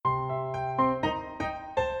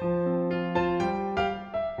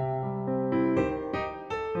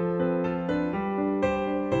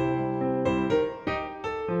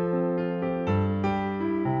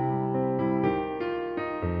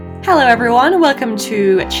Hello everyone, welcome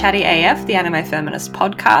to Chatty AF, the Anime Feminist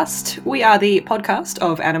podcast. We are the podcast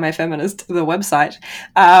of Anime Feminist, the website.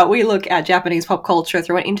 We look at Japanese pop culture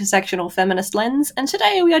through an intersectional feminist lens, and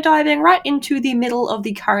today we are diving right into the middle of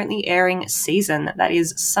the currently airing season, that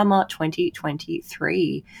is summer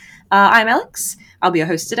 2023. I'm Alex. I'll be your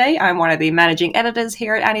host today. I'm one of the managing editors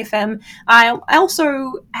here at AniFem. I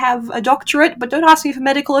also have a doctorate, but don't ask me for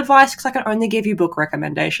medical advice because I can only give you book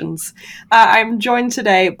recommendations. I'm joined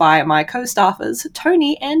today by my co-staffers,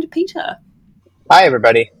 Tony and Peter. Hi,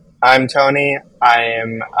 everybody. I'm Tony. I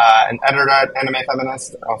am an editor at Anime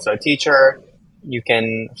Feminist, also a teacher. You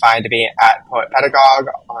can find me at Poet Pedagogue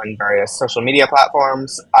on various social media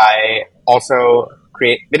platforms. I also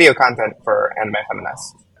create video content for Anime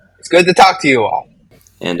Feminist. It's good to talk to you all.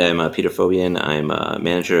 And I'm Peter Phobian. I'm a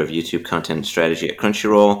manager of YouTube content strategy at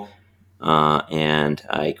Crunchyroll, and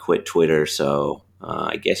I quit Twitter, so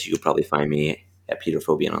I guess you could probably find me at Peter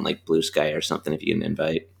Phobian on like Blue Sky or something if you get an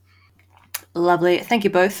invite. Lovely. Thank you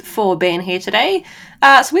both for being here today.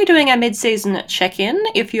 So we're doing a mid-season check-in.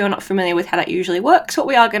 If you're not familiar with how that usually works, what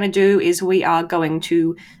we are going to do is we are going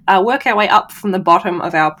to work our way up from the bottom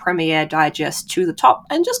of our premiere digest to the top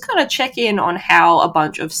and just kind of check in on how a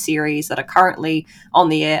bunch of series that are currently on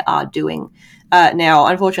the air are doing. Now,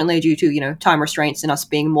 unfortunately, due to, time restraints and us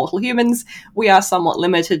being mortal humans, we are somewhat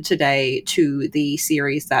limited today to the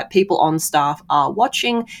series that people on staff are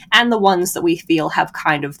watching and the ones that we feel have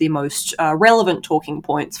kind of the most relevant talking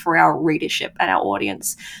points for our readership and our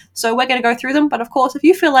audience. So we're going to go through them, but of course, if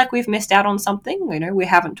you feel like we've missed out on something, we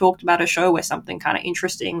haven't talked about a show where something kind of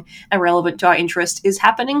interesting and relevant to our interest is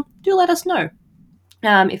happening, do let us know.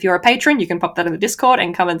 If you're a patron, you can pop that in the Discord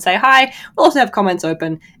and come and say hi. We'll also have comments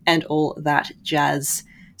open and all that jazz.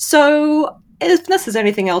 So, unless there's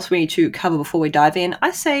anything else we need to cover before we dive in, I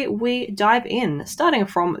say we dive in, starting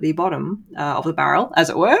from the bottom of the barrel, as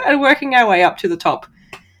it were, and working our way up to the top.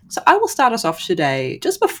 So I will start us off today.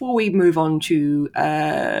 Just before we move on to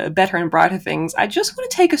better and brighter things, I just want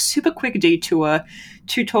to take a super quick detour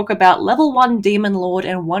to talk about Level 1 Demon Lord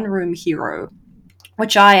and One Room Hero,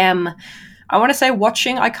 which I want to say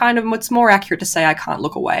watching, it's more accurate to say I can't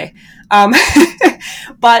look away.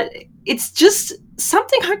 But it's just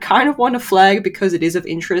something I kind of want to flag because it is of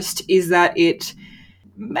interest, is that it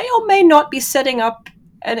may or may not be setting up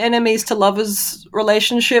an enemies to lovers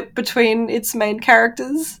relationship between its main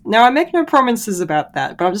characters. Now, I make no promises about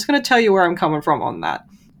that, but I'm just going to tell you where I'm coming from on that.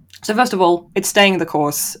 So first of all, it's staying the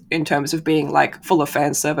course in terms of being full of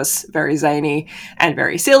fan service, very zany and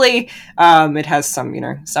very silly. It has some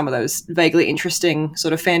of those vaguely interesting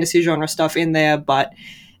sort of fantasy genre stuff in there, but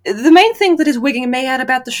the main thing that is wigging me out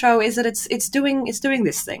about the show is that it's doing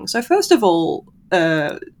this thing. So first of all,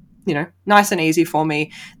 nice and easy for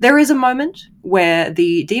me. There is a moment where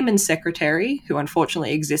the demon secretary, who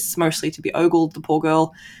unfortunately exists mostly to be ogled, the poor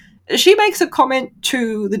girl, she makes a comment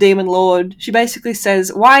to the Demon Lord. She basically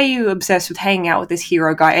says, "Why are you obsessed with hanging out with this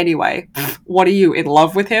hero guy anyway? What are you, in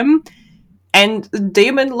love with him?" And the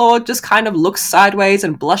Demon Lord just kind of looks sideways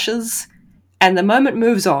and blushes, and the moment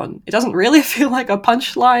moves on. It doesn't really feel like a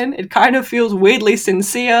punchline. It kind of feels weirdly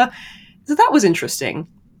sincere. So that was interesting.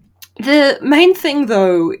 The main thing,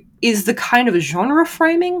 though, is the kind of genre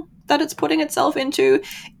framing that it's putting itself into.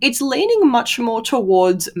 It's leaning much more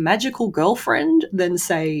towards magical girlfriend than,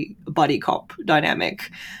 say, buddy cop dynamic.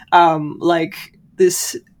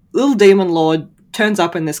 This little demon lord turns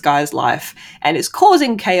up in this guy's life and is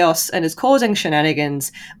causing chaos and is causing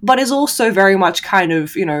shenanigans, but is also very much kind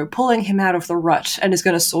of, pulling him out of the rut and is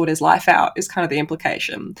going to sort his life out, is kind of the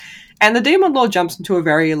implication. And the Demon Lord jumps into a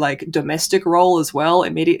very, domestic role as well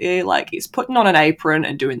immediately. He's putting on an apron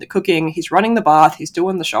and doing the cooking. He's running the bath. He's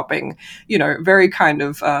doing the shopping. Very kind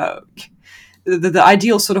of the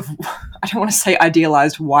ideal sort of, I don't want to say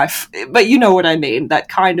idealized wife, but you know what I mean. That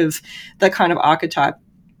kind of archetype.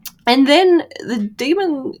 And then the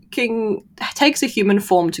Demon King takes a human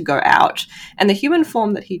form to go out. And the human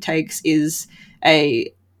form that he takes is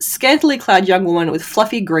a scantily clad young woman with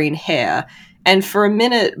fluffy green hair. And for a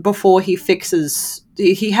minute before he fixes,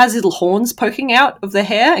 he has little horns poking out of the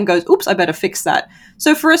hair and goes, "Oops, I better fix that."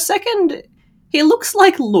 So for a second, he looks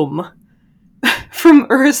like Lum from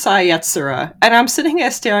Urusei Yatsura. And I'm sitting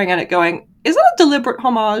there staring at it going, is that a deliberate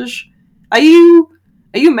homage? Are you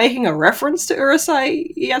making a reference to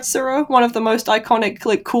Urusei Yatsura, one of the most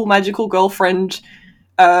iconic, cool magical girlfriend,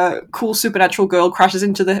 cool supernatural girl crashes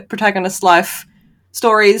into the protagonist's life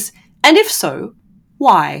stories? And if so,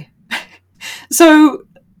 why? So,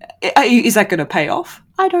 is that going to pay off?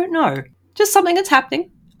 I don't know. Just something that's happening.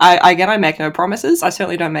 Again, I make no promises. I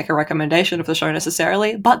certainly don't make a recommendation of the show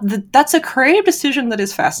necessarily, but that's a creative decision that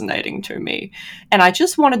is fascinating to me. And I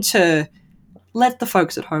just wanted to let the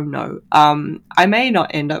folks at home know. I may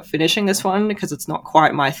not end up finishing this one because it's not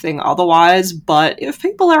quite my thing otherwise, but if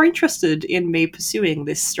people are interested in me pursuing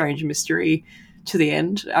this strange mystery to the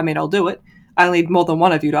end, I mean, I'll do it. I need more than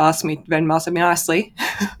one of you to ask me, Van Master me nicely.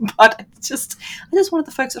 But I just wanted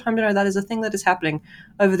the folks at home to know that is a thing that is happening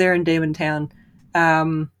over there in Demon Town.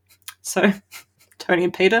 So, Tony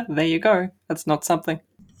and Peter, there you go. That's not something.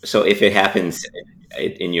 So if it happens,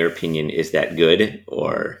 in your opinion, is that good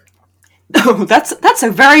or? Oh, that's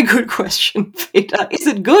a very good question, Peter. Is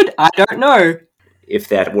it good? I don't know. If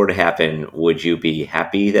that were to happen, would you be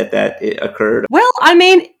happy that occurred? Well, I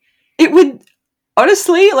mean, it would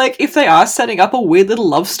honestly, like, if they are setting up a weird little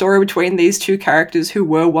love story between these two characters who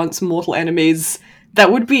were once mortal enemies,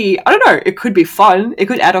 that would be, I don't know, it could be fun. It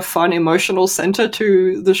could add a fun emotional center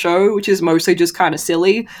to the show, which is mostly just kind of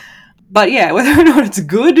silly. But yeah, whether or not it's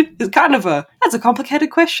good is kind of that's a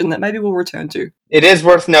complicated question that maybe we'll return to. It is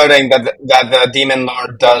worth noting that the Demon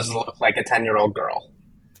Lord does look like a 10-year-old girl.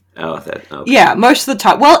 Oh, okay. Yeah, most of the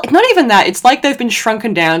time. Well, not even that. It's like they've been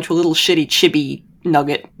shrunken down to a little shitty chibi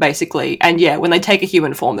nugget, basically. And yeah, when they take a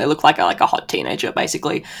human form, they look like a hot teenager,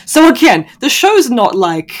 basically. So again, the show's not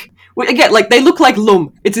like... Again, like, they look like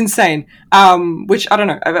Lum. It's insane. Which, I don't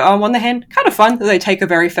know. On one hand, kind of fun that they take a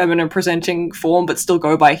very feminine presenting form, but still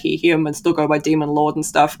go by he, him, and still go by Demon Lord and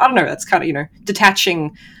stuff. I don't know. That's kind of,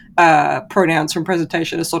 detaching pronouns from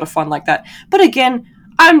presentation is sort of fun like that. But again...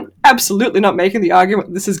 I'm absolutely not making the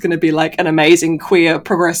argument this is going to be like an amazing queer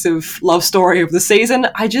progressive love story of the season.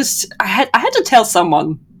 I had to tell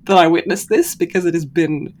someone that I witnessed this because it has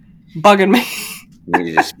been bugging me. You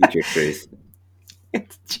need to speak your truth.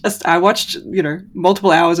 It's just, I watched,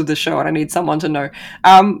 multiple hours of the show and I need someone to know.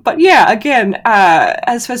 But yeah, again,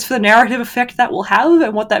 as for the narrative effect that will have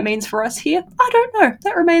and what that means for us here, I don't know.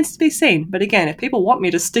 That remains to be seen. But again, if people want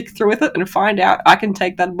me to stick through with it and find out, I can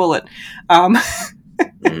take that bullet.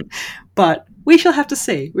 But we shall have to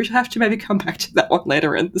see. We shall have to maybe come back to that one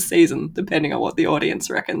later in the season, depending on what the audience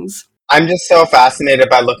reckons. I'm just so fascinated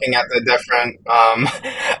by looking at the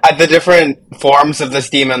different forms of this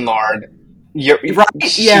Demon Lord.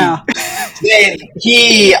 Right? Yeah.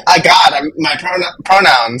 My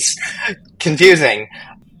pronouns confusing.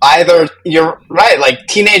 Either you're right, like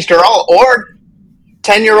teenage girl or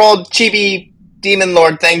 10-year-old chibi Demon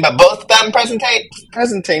Lord thing, but both of them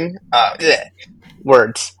presenting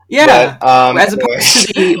words. Yeah, but, as opposed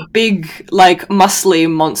to the big, like, muscly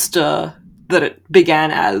monster that it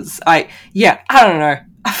began as. I don't know.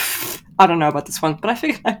 I don't know about this one, but I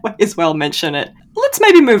figured I might as well mention it. Let's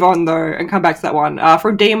maybe move on, though, and come back to that one.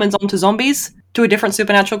 From demons onto zombies, to a different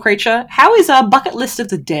supernatural creature. How is Bucket List of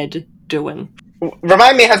the Dead doing?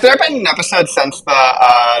 Remind me, has there been an episode since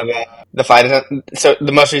the flight attendant? So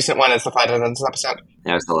the most recent one is the flight attendant's episode?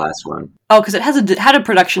 That was the last one. Oh, because it had a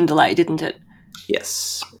production delay, didn't it?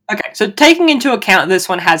 Yes. Okay, so taking into account this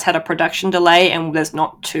one has had a production delay and there's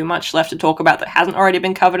not too much left to talk about that hasn't already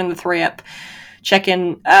been covered in the 3-ep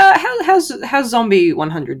check-in. How's Zombie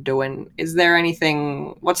 100 doing? Is there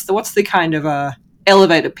anything? What's the kind of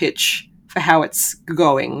elevator pitch for how it's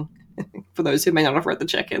going? For those who may not have read the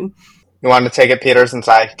check-in. You want to take it, Peter, since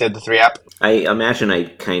I did the 3-ep? I imagine I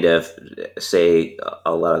kind of say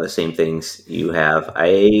a lot of the same things you have.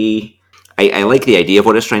 I like the idea of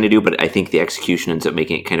what it's trying to do, but I think the execution ends up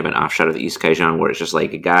making it kind of an offshot of the Isekai genre, where it's just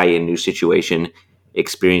like a guy in a new situation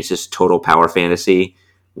experiences total power fantasy,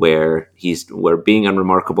 where being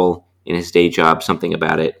unremarkable in his day job, something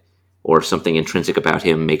about it, or something intrinsic about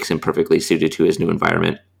him makes him perfectly suited to his new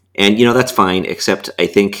environment. And, that's fine, except I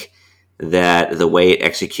think that the way it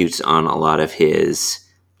executes on a lot of his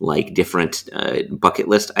like different bucket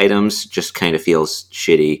list items just kind of feels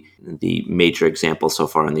shitty. The major example so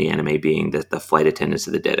far in the anime being the Flight Attendants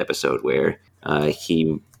of the Dead episode, where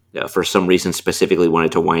he, for some reason, specifically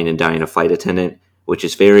wanted to wine and dine a flight attendant, which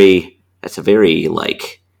is a very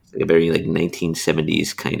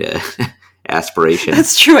 1970s kind of aspiration.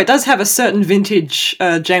 That's true. It does have a certain vintage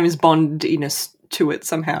James Bond-iness to it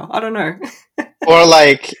somehow. I don't know. Or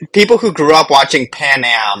like people who grew up watching Pan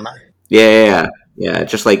Am. Yeah,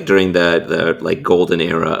 just like during the like golden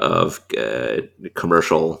era of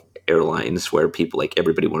commercial airlines, where people, like,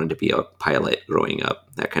 everybody wanted to be a pilot growing up,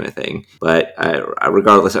 that kind of thing. But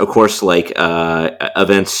regardless, of course, like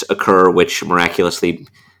events occur which miraculously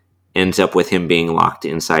ends up with him being locked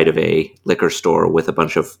inside of a liquor store with a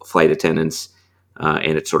bunch of flight attendants,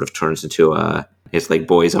 and it sort of turns into it's like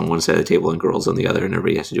boys on one side of the table and girls on the other, and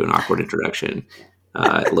everybody has to do an awkward introduction.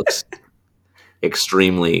 It looks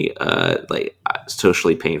extremely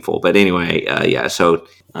socially painful. But anyway, yeah. So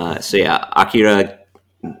yeah, Akira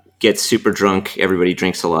gets super drunk. Everybody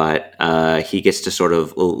drinks a lot. He gets to sort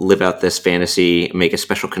of live out this fantasy, make a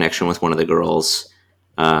special connection with one of the girls,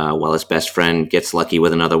 while his best friend gets lucky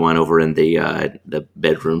with another one over in the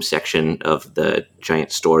bedroom section of the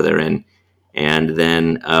giant store they're in. And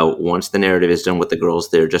then once the narrative is done with the girls,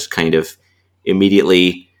 they're just kind of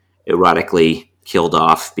immediately erotically killed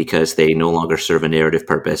off because they no longer serve a narrative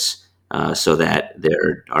purpose, so that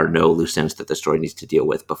there are no loose ends that the story needs to deal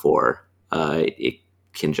with before it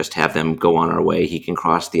can just have them go on our way. He can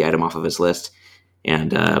cross the item off of his list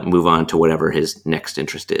and move on to whatever his next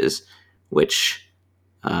interest is, which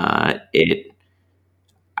it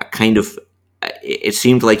kind of it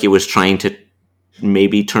seemed like it was trying to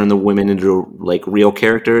maybe turn the women into like real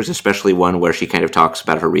characters, especially one where she kind of talks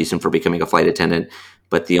about her reason for becoming a flight attendant.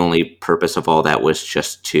 But the only purpose of all that was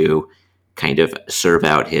just to kind of serve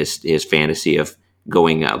out his fantasy of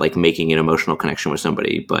going like making an emotional connection with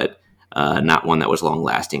somebody, but not one that was long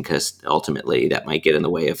lasting, because ultimately that might get in the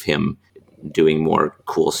way of him doing more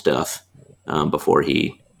cool stuff before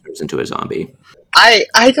he turns into a zombie.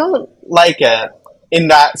 I don't like it in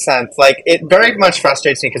that sense. Like, it very much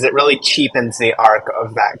frustrates me because it really cheapens the arc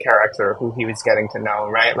of that character who he was getting to know,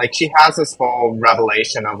 right? Like, she has this whole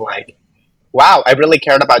revelation of, like, wow, I really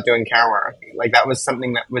cared about doing care work. Like, that was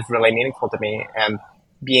something that was really meaningful to me, and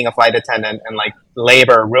being a flight attendant and, like,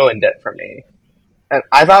 labor ruined it for me. And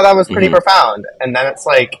I thought that was pretty profound. And then it's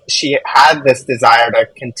like she had this desire to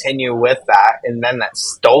continue with that, and then that's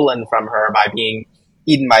stolen from her by being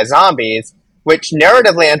eaten by zombies, which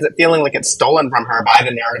narratively ends up feeling like it's stolen from her by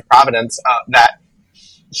the narrative providence that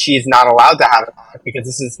she's not allowed to have it back, because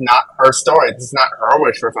this is not her story. This is not her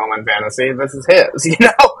wish fulfillment and fantasy. This is his, you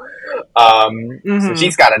know? So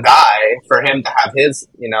she's got to die for him to have his,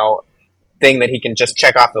 you know, thing that he can just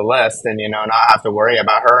check off the list and, you know, not have to worry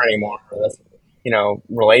about her anymore for this, you know,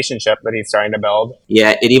 relationship that he's starting to build.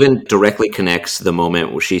 Yeah, it even directly connects the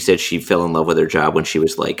moment where she said she fell in love with her job when she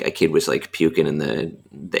was like, a kid was like puking in the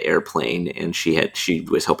airplane, and she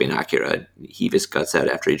was helping Akira heave his guts out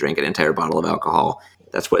after he drank an entire bottle of alcohol.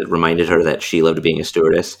 That's what reminded her that she loved being a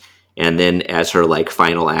stewardess. And then as her like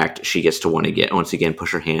final act, she gets to want to get once again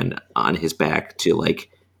push her hand on his back to like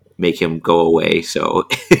make him go away, so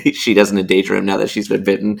she doesn't endanger him now that she's been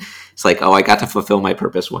bitten. It's like, oh, I got to fulfill my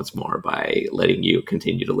purpose once more by letting you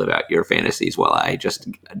continue to live out your fantasies while I just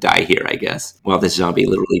die here, I guess. While this zombie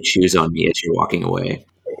literally chews on me as you're walking away.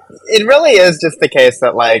 It really is just the case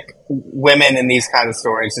that, like, women in these kind of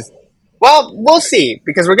stories just, well, we'll see,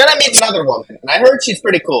 because we're gonna meet another woman, and I heard she's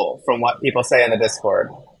pretty cool from what people say in the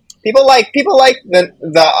Discord. People like the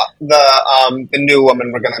new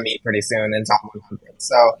woman we're gonna meet pretty soon in Top 100.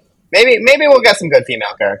 So maybe we'll get some good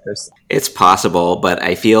female characters. It's possible, but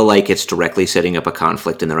I feel like it's directly setting up a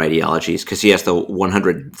conflict in their ideologies, because he has the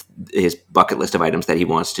 100 his bucket list of items that he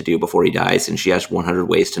wants to do before he dies, and she has 100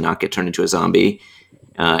 ways to not get turned into a zombie.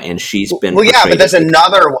 And she's been yeah, but there's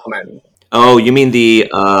another woman. Oh, you mean the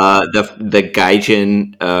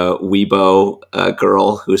Gaijin Weibo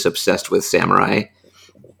girl who's obsessed with samurai?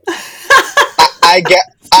 I guess.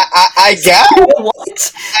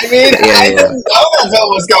 What? I mean, I didn't know that's what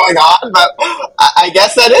was going on, but I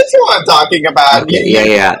guess that is who I'm talking about. Okay,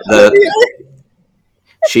 yeah.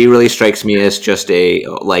 She really strikes me as just a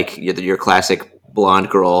like your classic blonde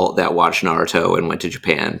girl that watched Naruto and went to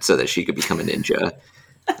Japan so that she could become a ninja.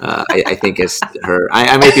 I think it's her.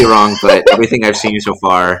 I might be wrong, but everything I've seen so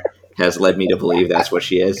far has led me to believe that's what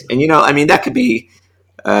she is. And, you know, I mean, that could be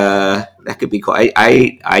cool.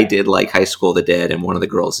 I did like High School of the Dead, and one of the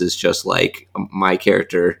girls is just like, my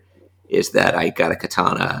character is that I got a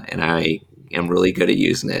katana and I am really good at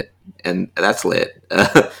using it, and that's lit.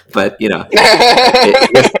 But, you know,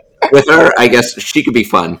 with her, I guess she could be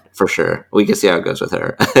fun for sure. We can see how it goes with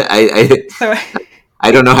her.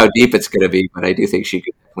 I don't know how deep it's going to be, but I do think she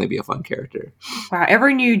could definitely be a fun character. Wow,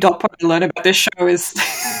 every new dot point I learn about this show is...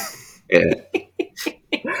 Yeah.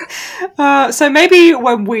 So maybe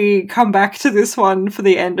when we come back to this one for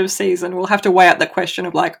the end of season, we'll have to weigh out the question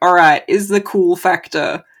of like, all right, is the cool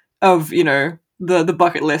factor of, you know, the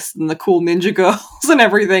bucket list and the cool ninja girls and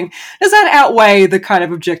everything, does that outweigh the kind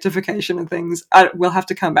of objectification and things? We'll have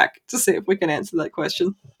to come back to see if we can answer that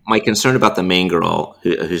question. My concern about the main girl,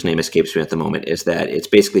 whose name escapes me at the moment, is that it's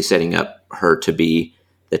basically setting up her to be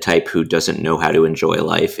the type who doesn't know how to enjoy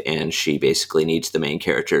life, and she basically needs the main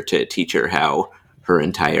character to teach her how her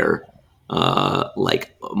entire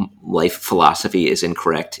life philosophy is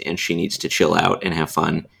incorrect, and she needs to chill out and have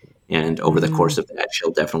fun. And over the course of that,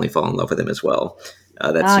 she'll definitely fall in love with him as well.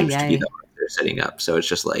 That seems to be the arc they're setting up. So it's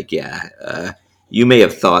just like, you may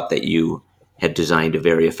have thought that you had designed a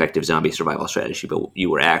very effective zombie survival strategy, but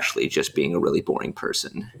you were actually just being a really boring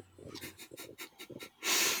person.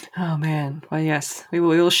 Oh man. Well, yes, we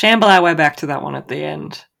will shamble our way back to that one at the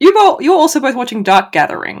end. You're also both watching Dark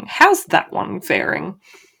Gathering. How's that one faring?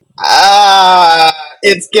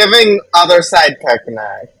 It's giving other side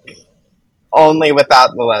picnic, only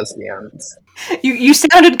without the lesbians. You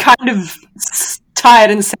sounded kind of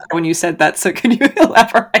tired and sad when you said that. So can you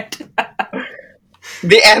elaborate?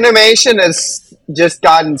 The animation has just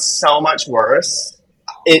gotten so much worse.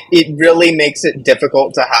 It really makes it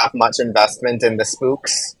difficult to have much investment in the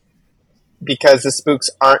spooks, because the spooks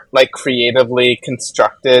aren't like creatively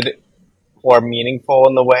constructed or meaningful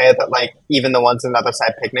in the way that like even the ones in Other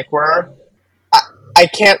Side Picnic were. I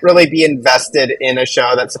can't really be invested in a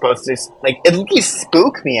show that's supposed to like at least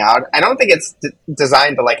spook me out. I don't think it's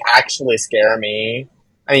designed to like actually scare me.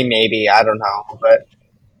 I mean, maybe, I don't know, but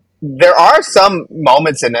there are some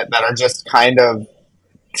moments in it that are just kind of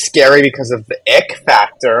scary because of the ick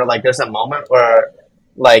factor. Like there's a moment where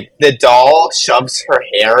like the doll shoves her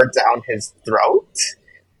hair down his throat,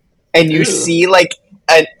 and you Ew. see like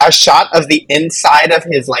a shot of the inside of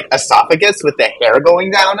his like esophagus with the hair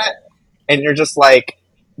going down it, and you're just like,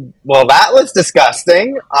 well, that was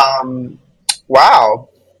disgusting. Wow.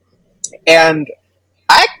 And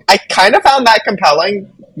I kind of found that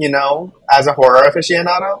compelling, you know, as a horror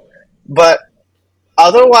aficionado, but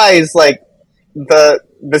otherwise, like the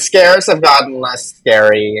scares have gotten less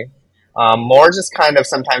scary, more just kind of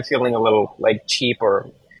sometimes feeling a little like cheap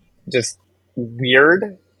or just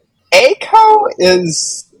weird. Aiko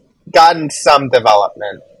is gotten some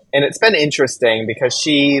development, and it's been interesting because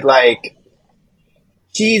she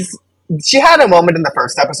had a moment in the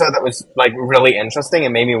first episode that was like really interesting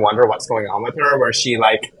and made me wonder what's going on with her, where she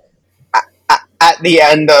like at the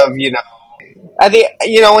end of when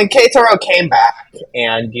Keitaro came back,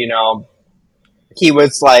 and he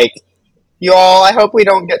was like, y'all, I hope we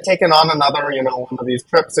don't get taken on another one of these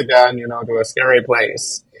trips again, to a scary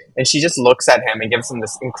place. And she just looks at him and gives him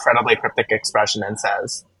this incredibly cryptic expression and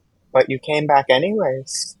says, but you came back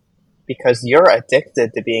anyways because you're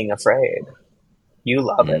addicted to being afraid. You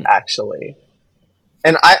love it, actually.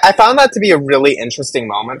 And I found that to be a really interesting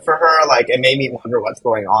moment for her. Like, it made me wonder what's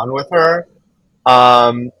going on with her.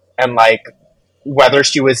 And, like, whether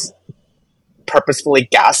she was purposefully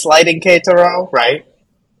gaslighting Keitaro, right?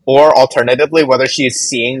 Or alternatively, whether she's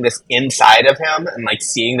seeing this inside of him and, like,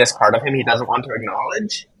 seeing this part of him he doesn't want to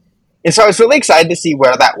acknowledge. And so I was really excited to see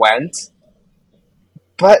where that went.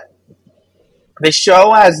 But the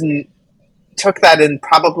show took that in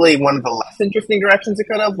probably one of the less interesting directions it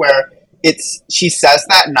could have, where she says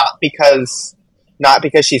that not because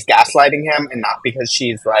she's gaslighting him, and not because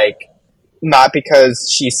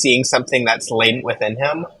she's seeing something that's latent within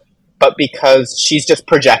him, but because she's just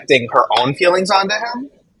projecting her own feelings onto him,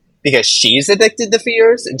 because she's addicted to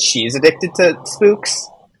fears and she's addicted to spooks,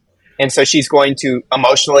 and so she's going to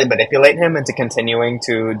emotionally manipulate him into continuing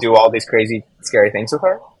to do all these crazy, scary things with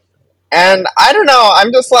her. And I don't know,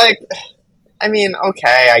 I'm just like, I mean,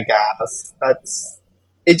 okay, I guess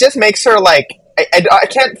it just makes her like, I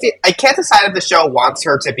can't decide if the show wants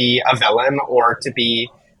her to be a villain or to be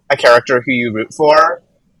a character who you root for,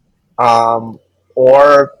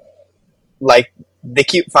 or like the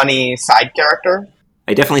cute, funny side character.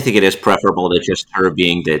 I definitely think it is preferable to just her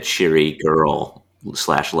being the cheery girl /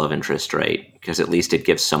 love interest, right? Because at least it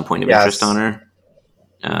gives some point of interest on her.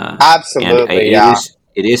 Absolutely, and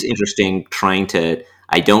it is interesting trying to.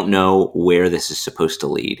 I don't know where this is supposed to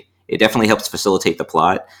lead. It definitely helps facilitate the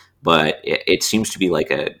plot, but it seems to be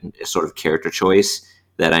like a sort of character choice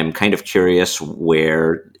that I'm kind of curious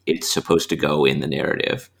where it's supposed to go in the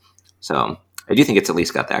narrative. So I do think it's at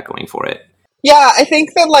least got that going for it. Yeah, I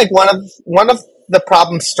think that like one of the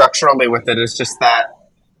problems structurally with it is just that,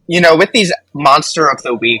 with these monster of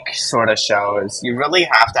the week sort of shows, you really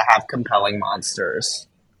have to have compelling monsters.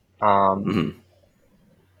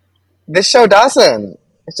 This show doesn't.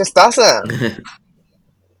 It just doesn't.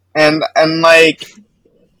 and like,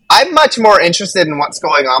 I'm much more interested in what's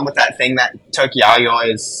going on with that thing that took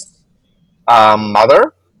Yayoi's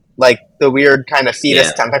mother, like the weird kind of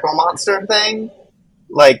fetus tentacle monster thing.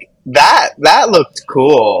 Like that looked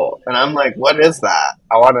cool, and I'm like, what is that?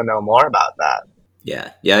 I want to know more about that.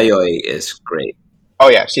 Yeah, Yayoi is great. Oh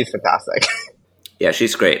yeah, she's fantastic. Yeah,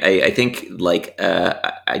 she's great. I think, like,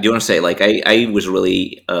 I do want to say, like, I was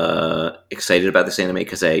really excited about this anime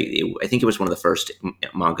because I think it was one of the first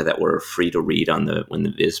manga that were free to read when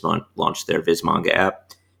the Viz launched their Viz manga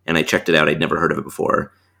app, and I checked it out. I'd never heard of it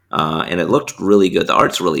before, and it looked really good. The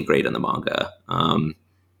art's really great in the manga,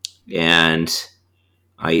 and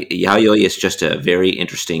Yayoi is just a very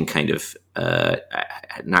interesting kind of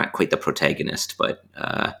not quite the protagonist, but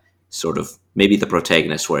sort of maybe the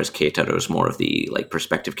protagonist, whereas Keitaro is more of the like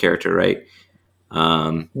perspective character, right?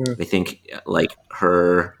 Mm. I think like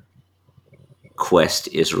her quest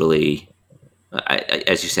is really,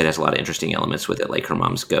 as you said, has a lot of interesting elements with it, like her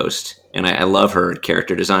mom's ghost, and I love her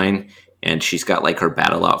character design. And she's got like her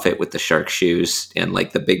battle outfit with the shark shoes and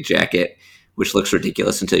like the big jacket, which looks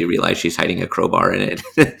ridiculous until you realize she's hiding a crowbar in it.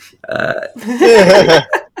 uh,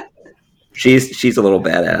 she's a little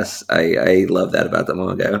badass. I love that about the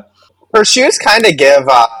manga. Her shoes kind of give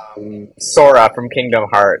Sora from Kingdom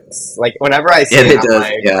Hearts. Like whenever I see And it, it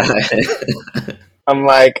does, yeah. I'm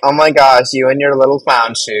like, oh my gosh, you and your little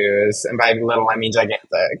clown shoes, and by little I mean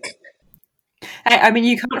gigantic. Hey, I mean,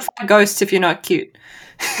 you can't fight ghosts if you're not cute.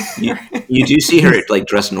 You do see her like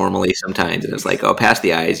dressed normally sometimes, and it's like, oh, past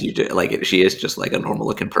the eyes, you do, like she is just like a normal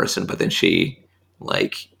looking person, but then she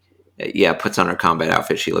like yeah puts on her combat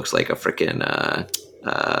outfit. She looks like a freaking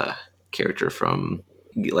character from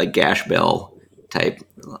like Gash Bell type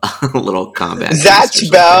little combat beast or Zatch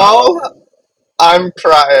something. Bell, I'm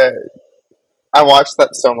crying. I watched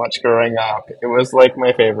that so much growing up. It was like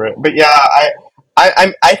my favorite. But yeah,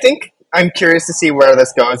 I think I'm curious to see where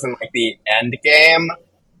this goes in like the end game.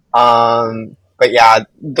 But yeah,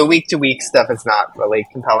 the week to week stuff is not really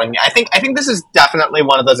compelling me. I think this is definitely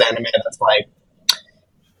one of those anime that's like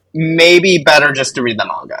maybe better just to read the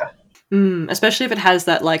manga. Especially if it has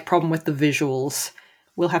that like problem with the visuals.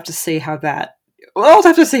 We'll have to see how that. We'll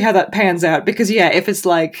have to see how that pans out because yeah, if it's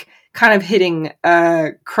like kind of hitting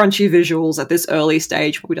crunchy visuals at this early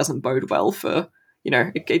stage, probably doesn't bode well for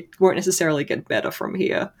it won't necessarily get better from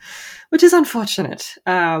here, which is unfortunate.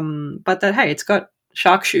 But that hey, it's got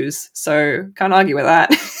shark shoes, so can't argue with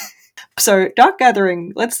that. So Dark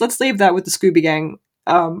Gathering, let's leave that with the Scooby Gang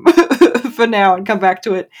for now and come back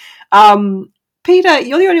to it. Peter,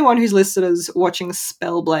 you're the only one who's listed as watching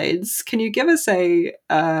Spellblades. Can you give us a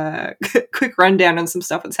quick rundown on some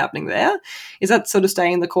stuff that's happening there? Is that sort of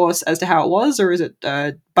staying the course as to how it was, or is it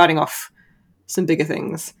biting off some bigger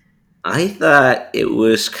things? I thought it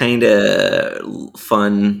was kind of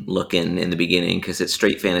fun looking in the beginning because it's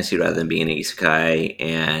straight fantasy rather than being an isekai,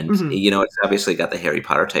 and Mm-hmm. it's obviously got the Harry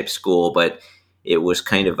Potter type school, but it was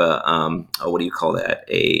kind of a what do you call that?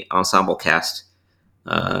 A ensemble cast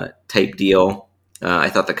type deal. I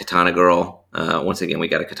thought the Katana Girl. Once again, we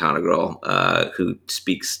got a Katana Girl who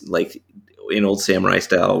speaks like in old samurai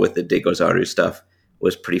style with the Degozaru stuff.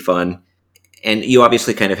 Was pretty fun, and you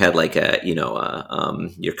obviously kind of had like a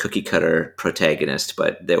your cookie cutter protagonist,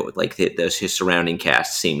 but there like his surrounding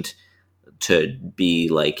cast seemed to be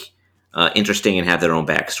like interesting and have their own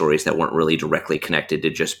backstories that weren't really directly connected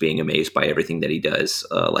to just being amazed by everything that he does,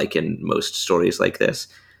 like in most stories like this.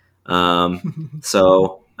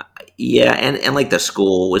 So yeah, and like the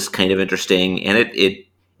school was kind of interesting, and it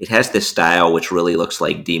has this style which really looks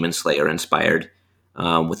like Demon Slayer inspired,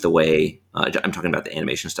 with the way I'm talking about the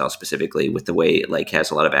animation style specifically, with the way it like has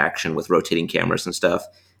a lot of action with rotating cameras and stuff.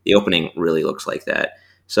 The opening really looks like that.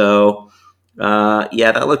 So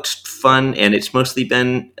yeah, that looked fun, and it's mostly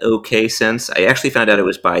been okay since. I actually found out it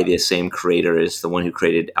was by the same creator as the one who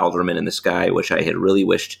created Alderman in the Sky, which I had really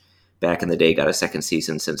wished back in the day got a second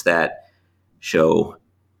season, since that show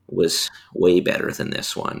was way better than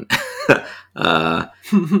this one. Oh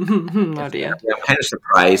dear. I'm kind of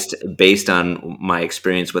surprised based on my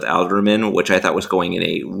experience with Alderman, which I thought was going in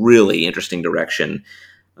a really interesting direction,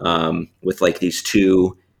 with like these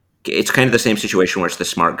two. It's kind of the same situation where it's the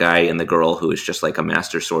smart guy and the girl who is just like a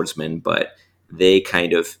master swordsman, but they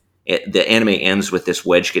kind of the anime ends with this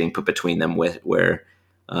wedge getting put between them, with where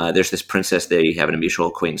there's this princess they have a mutual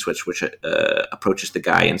acquaintance with, which approaches the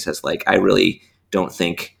guy and says like, I really don't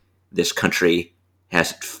think this country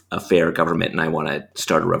has a fair government, and I want to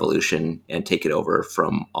start a revolution and take it over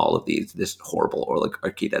from all of this horrible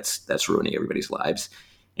oligarchy that's ruining everybody's lives.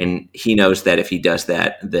 And he knows that if he does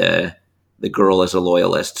that, the girl is a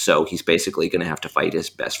loyalist, so he's basically going to have to fight his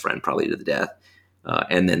best friend probably to the death.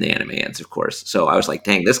 And then the anime ends, of course. So I was like,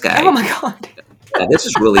 dang, this guy, Oh my god. this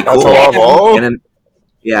is really That's cool. horrible. And then,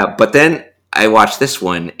 yeah, but then I watched this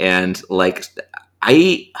one, and like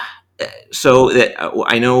I, so that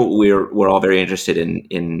I know we're all very interested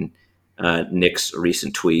in Nick's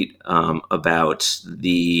recent tweet about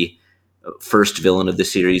the first villain of the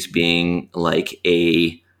series being like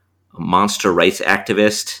a monster rights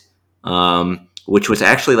activist, which was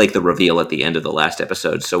actually like the reveal at the end of the last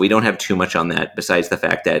episode. So we don't have too much on that besides the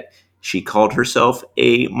fact that she called herself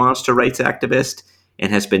a monster rights activist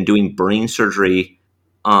and has been doing brain surgery,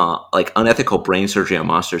 like unethical brain surgery on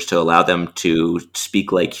monsters to allow them to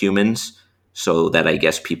speak like humans. so that I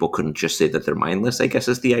guess people couldn't just say that they're mindless, I guess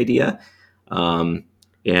is the idea.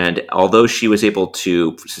 And although she was able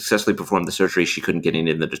to successfully perform the surgery, she couldn't get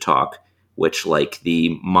any of them to talk, which like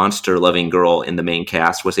the monster loving girl in the main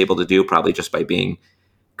cast was able to do, probably just by being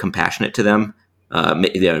compassionate to them,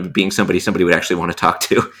 being somebody would actually want to talk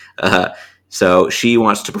to. So she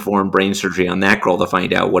wants to perform brain surgery on that girl to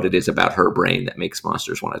find out what it is about her brain that makes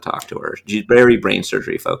monsters want to talk to her. She's a very brain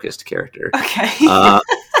surgery focused character. Okay.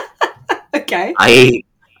 Okay. I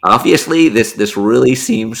obviously this really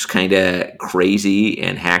seems kind of crazy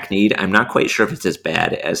and hackneyed. I'm not quite sure if it's as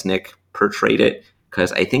bad as Nick portrayed it,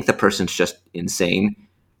 because I think the person's just insane.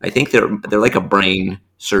 I think they're like a brain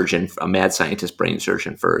surgeon, a mad scientist brain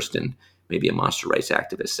surgeon first, and maybe a monster rights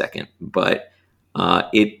activist second. But I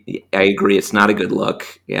agree, it's not a good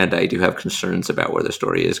look, and I do have concerns about where the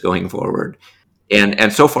story is going forward.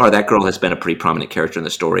 And so far, that girl has been a pretty prominent character in the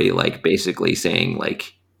story, like basically saying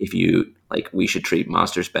like, if you like, we should treat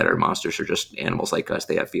monsters better. Monsters are just animals like us;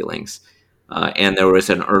 they have feelings. And there was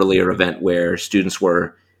an earlier event where students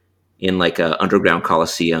were in like a underground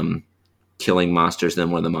coliseum killing monsters. Then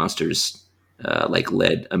one of the monsters like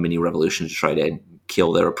led a mini revolution to try to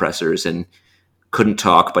kill their oppressors and couldn't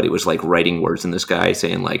talk, but it was like writing words in the sky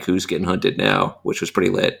saying like, "Who's getting hunted now?" which was pretty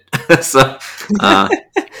lit. So I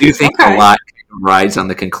do think a lot rides on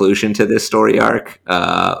the conclusion to this story arc,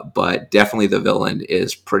 but definitely the villain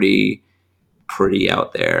is pretty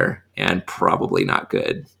out there and probably not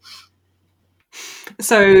good.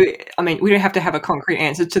 So, I mean, we don't have to have a concrete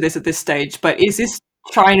answer to this at this stage, but is this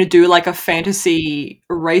trying to do like a fantasy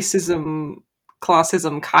racism,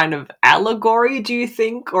 classism kind of allegory, do you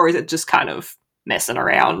think? Or is it just kind of messing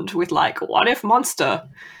around with like, what if monster?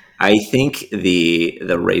 I think the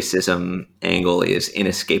racism angle is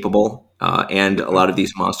inescapable, and a lot of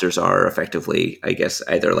these monsters are effectively, I guess,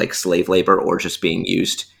 either like slave labor or just being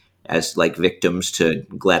used as like victims to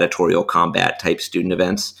gladiatorial combat type student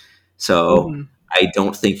events. So I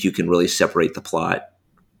don't think you can really separate the plot,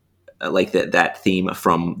 like that theme,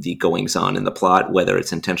 from the goings on in the plot, whether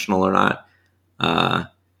it's intentional or not.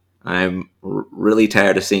 I'm really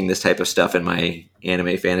tired of seeing this type of stuff in my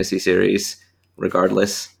anime fantasy series,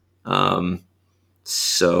 regardless.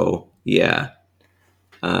 So yeah.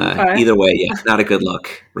 Either way, yeah, not a good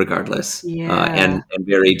look, regardless. And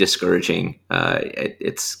very discouraging.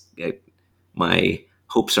 My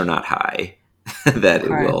hopes are not high that it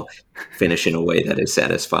will finish in a way that is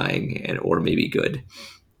satisfying and or maybe good.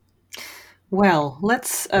 Well,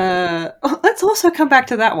 let's also come back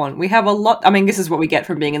to that one. We have a lot. I mean, this is what we get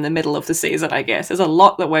from being in the middle of the season, I guess. There's a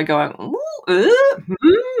lot that we're going,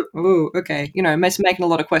 ooh, okay. You know, making a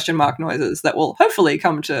lot of question mark noises that will hopefully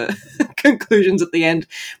come to conclusions at the end.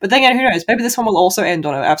 But then again, who knows? Maybe this one will also end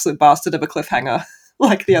on an absolute bastard of a cliffhanger,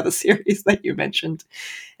 like the other series that you mentioned.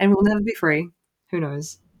 And we'll never be free. Who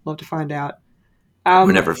knows? Love to find out.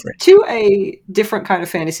 We're never free. To a different kind of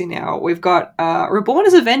fantasy now. We've got Reborn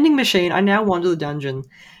as a Vending Machine. I Now Wander the Dungeon.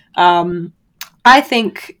 I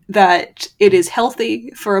think that it is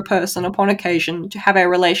healthy for a person upon occasion to have a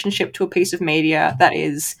relationship to a piece of media that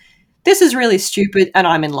is, this is really stupid and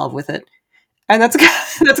I'm in love with it. And that's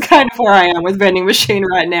kind of where I am with Vending Machine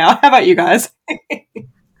right now. How about you guys?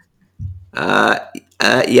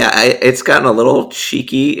 It's gotten a little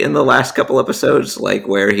cheeky in the last couple episodes, like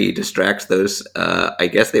where he distracts those. I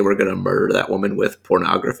guess they were going to murder that woman with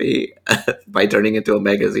pornography by turning into a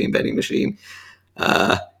magazine vending machine.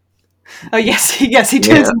 Oh yes, he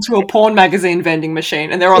turns into a porn magazine vending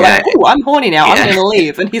machine, and they're all like, "Oh, I'm horny now. I'm going to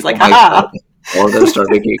leave." And he's like, "Haha." All of them start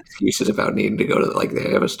making excuses about needing to go to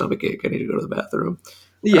they have a stomach ache. I need to go to the bathroom.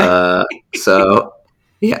 Yeah.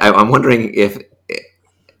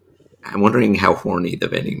 I'm wondering how horny the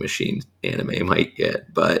vending machine anime might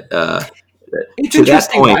get, but it's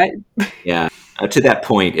interesting, right? Yeah. To that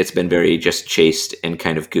point, it's been very just chaste and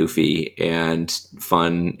kind of goofy and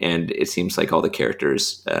fun, and it seems like all the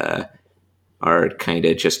characters are kind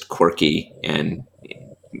of just quirky and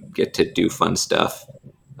get to do fun stuff.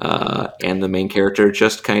 And the main character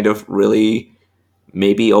just kind of really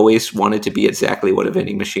maybe always wanted to be exactly what a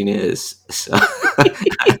vending machine is. So.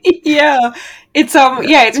 It's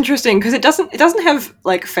interesting because it doesn't have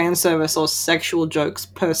like fan service or sexual jokes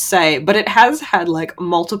per se, but it has had like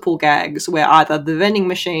multiple gags where either the vending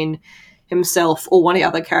machine himself or one of the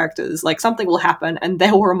other characters, like something will happen and they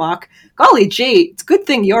will remark, "Golly gee, it's a good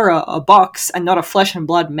thing you're a box and not a flesh and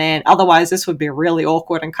blood man, otherwise this would be really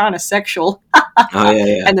awkward and kind of sexual."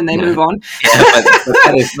 And then they move on. But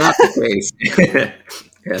that is not the case.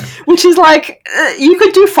 Yeah. Which is like, you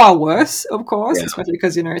could do far worse, of course, Yeah. especially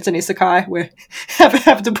because, it's an isekai. We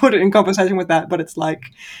have to put it in conversation with that, but it's like,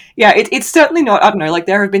 yeah, it's certainly not, I don't know, like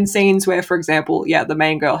there have been scenes where, for example, yeah, the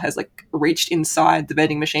main girl has like reached inside the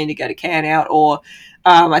vending machine to get a can out, or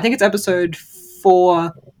I think it's episode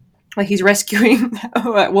 4 where he's rescuing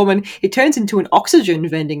a woman. It turns into an oxygen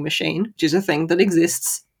vending machine, which is a thing that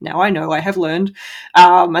exists. Now I know, I have learned.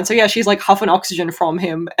 And so, yeah, she's like huffing oxygen from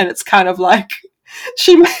him, and it's kind of like,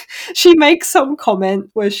 she she makes some comment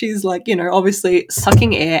where she's like, obviously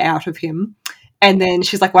sucking air out of him. And then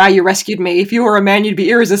she's like, wow, you rescued me. If you were a man, you'd be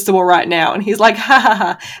irresistible right now. And he's like, ha ha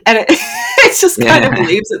ha. And it just kind of Yeah.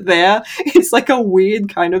 leaves it there. It's like a weird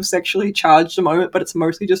kind of sexually charged moment, but it's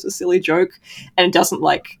mostly just a silly joke. And it doesn't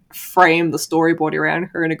like frame the storyboard around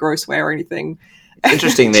her in a gross way or anything. It's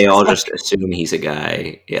interesting. They all like, just assume he's a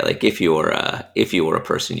guy. Yeah, like if you were a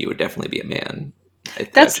person, you would definitely be a man.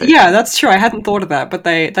 that's that's true. I hadn't thought of that, but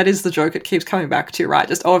that is the joke it keeps coming back to, right?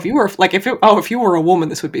 Just if you were like if you were a woman,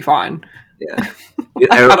 this would be fine. Yeah.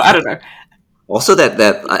 I don't know. Also, that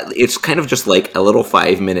it's kind of just like a little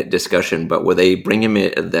 5-minute discussion, but where they bring him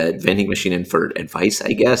the vending machine in for advice,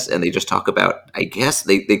 I guess, and they just talk about. I guess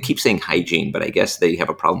they keep saying hygiene, but I guess they have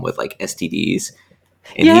a problem with like STDs,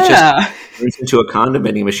 and he just turns into a condom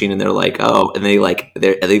vending machine, and they're like, oh, and they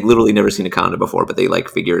literally never seen a condom before, but they like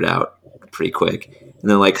figure it out pretty quick, and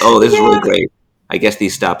they're like, oh, this is really great. I guess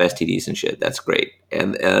these stop STDs and shit. That's great,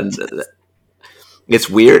 and it's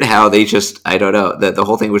weird how they just, I don't know, that the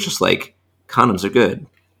whole thing was just like, condoms are good.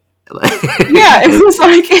 Yeah, it was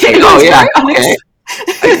like,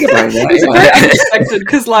 very unexpected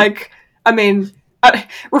because, like, I mean,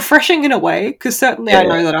 refreshing in a way, because certainly I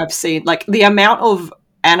know that I've seen, like, the amount of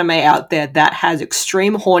anime out there that has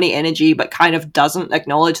extreme horny energy but kind of doesn't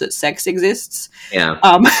acknowledge that sex exists. Yeah.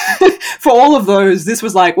 For all of those, this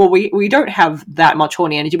was like, well, we don't have that much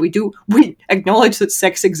horny energy. We acknowledge that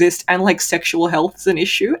sex exists and like sexual health is an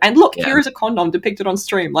issue. And look, here is a condom depicted on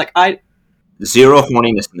stream. Like zero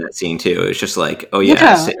horniness in that scene too. It's just like, oh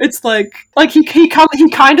yeah, it's like he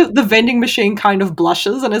kind of, the vending machine kind of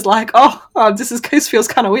blushes and is like, oh this feels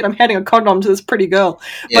kind of weird. I'm handing a condom to this pretty girl.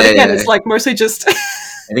 But again, it's like mostly just.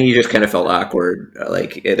 I think he just kind of felt awkward.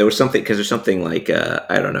 Like there was something, because there's something like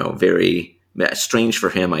I don't know, very strange for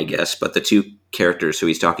him, I guess. But the two characters who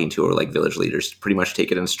he's talking to are like village leaders, pretty much take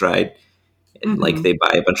it in stride. Mm-hmm. Like they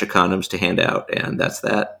buy a bunch of condoms to hand out, and that's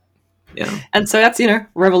that. Yeah. And so that's,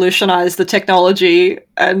 revolutionized the technology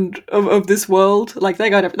and of this world. Like they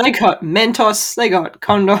got Mentos, they got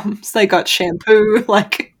condoms, they got shampoo.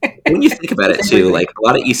 Like when you think about it too, like a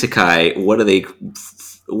lot of isekai,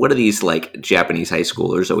 what do these like Japanese high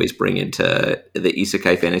schoolers always bring into the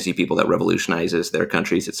isekai fantasy people that revolutionizes their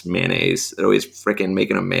countries? It's mayonnaise. They're always freaking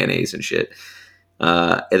making them mayonnaise and shit.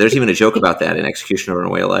 There's even a joke about that in Executioner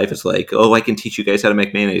and Way of Life. It's like, oh, I can teach you guys how to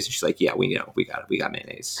make mayonnaise. And she's like, yeah, we know, we got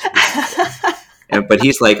mayonnaise. But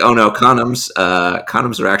he's like, oh no, condoms.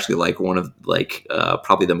 Condoms are actually like one of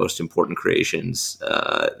probably the most important creations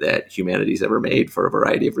that humanity's ever made for a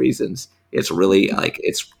variety of reasons. It's really like,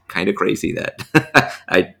 it's kind of crazy that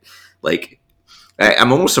I'm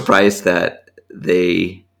almost surprised that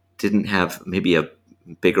they didn't have maybe a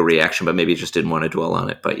bigger reaction, but maybe just didn't want to dwell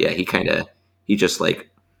on it. But yeah, he just like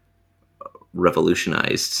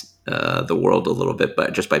revolutionized the world a little bit,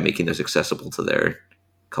 but just by making those accessible to their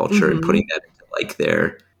culture and putting that into like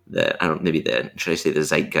should I say the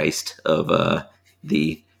zeitgeist of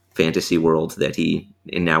the fantasy world that he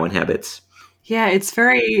now inhabits. Yeah, it's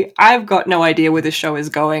very. I've got no idea where this show is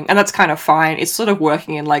going, and that's kind of fine. It's sort of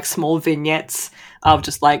working in like small vignettes of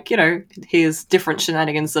just like, here's different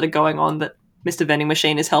shenanigans that are going on that Mr. Vending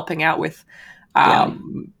Machine is helping out with.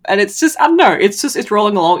 And it's just, I don't know, it's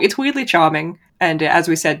rolling along. It's weirdly charming. And as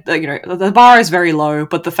we said, the bar is very low,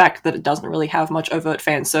 but the fact that it doesn't really have much overt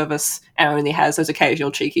fan service and only has those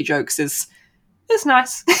occasional cheeky jokes is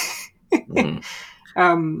nice.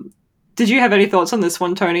 Did you have any thoughts on this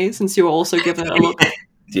one, Tony, since you were also giving it a look?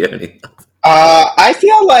 Do you have any thoughts? I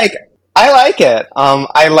feel like I like it.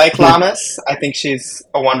 I like Lamas. I think she's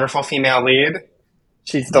a wonderful female lead.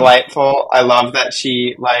 She's delightful. I love that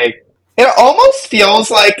she, it almost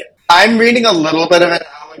feels like I'm reading a little bit of an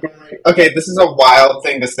allegory. Okay, this is a wild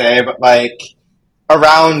thing to say, but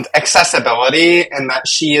around accessibility, and that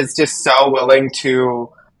she is just so willing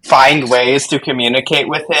to find ways to communicate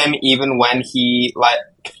with him even when he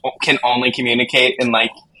can only communicate in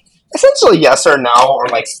essentially yes or no or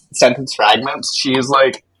sentence fragments. She's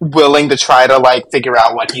willing to try to figure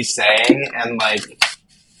out what he's saying and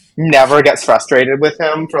never gets frustrated with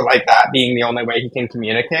him for that being the only way he can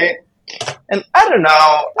communicate. And I don't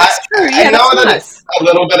know. That's true. I Yeah, know that's that nice. it's a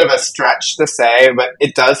little bit of a stretch to say, but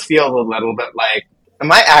it does feel a little bit like,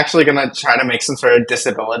 am I actually going to try to make some sort of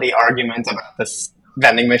disability argument about this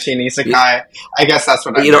vending machine isekai? I guess that's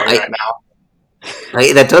what I'm You know, doing right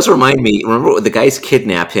now. that does remind me. Remember, the guys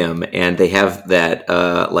kidnap him, and they have that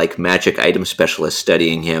like magic item specialist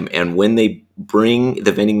studying him. And when they bring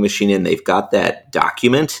the vending machine in, they've got that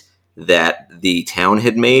document that the town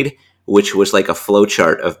had made, which was like a flow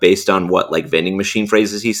chart of based on what like vending machine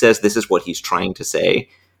phrases he says. This is what he's trying to say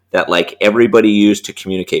that like everybody used to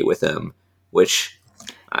communicate with him. Which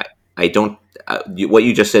I I don't. What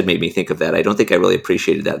you just said made me think of that. I don't think I really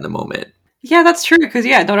appreciated that in the moment. Yeah, that's true. Because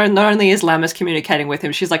yeah, not only is Lammas communicating with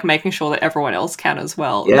him, she's like making sure that everyone else can as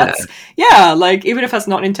well. And Yeah. that's yeah, like even if that's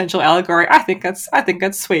not intentional allegory, I think that's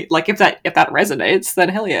sweet. Like if that resonates, then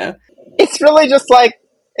hell yeah. It's really just like,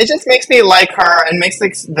 it just makes me like her and makes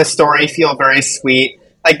the story feel very sweet.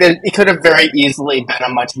 Like, it could have very easily been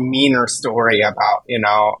a much meaner story about,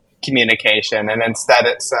 communication, and instead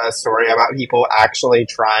it's a story about people actually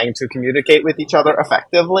trying to communicate with each other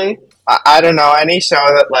effectively. I don't know, any show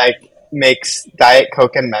that, like, makes Diet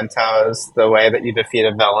Coke and Mentos the way that you defeat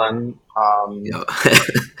a villain, Yeah.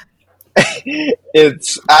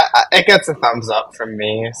 it gets a thumbs up from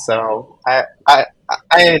me, so I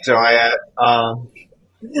enjoy it. I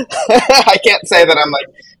can't say that I'm like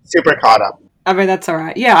super caught up. I mean, that's all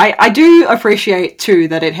right. Yeah, I do appreciate too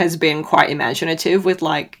that it has been quite imaginative with,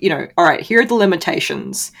 like, all right, here are the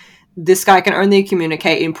limitations. This guy can only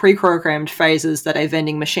communicate in pre programmed phrases that a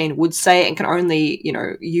vending machine would say and can only,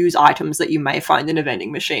 use items that you may find in a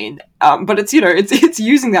vending machine. But it's, it's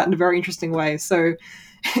using that in a very interesting way. So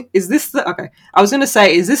is this the, okay, I was going to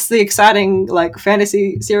say, is this the exciting, like,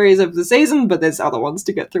 fantasy series of the season? But there's other ones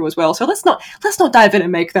to get through as well. So let's not dive in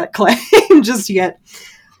and make that claim just yet.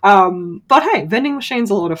 But hey, vending machine's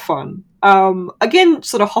a lot of fun. Again,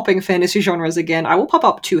 sort of hopping fantasy genres again, I will pop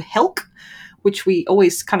up to Helk, which we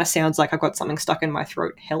always kind of sounds like I've got something stuck in my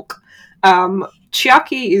throat. Helk.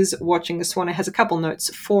 Chiaki is watching this one. It has a couple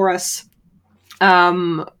notes for us.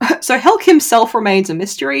 So Helk himself remains a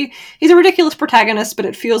mystery. He's a ridiculous protagonist, but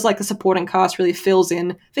it feels like the supporting cast really fills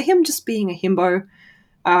in for him just being a himbo.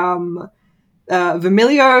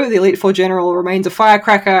 Vermilio, the Elite Four general, remains a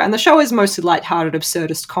firecracker, and the show is mostly lighthearted,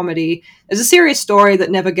 absurdist comedy. There's a serious story that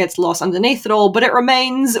never gets lost underneath it all, but it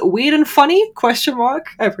remains weird and funny? Question mark.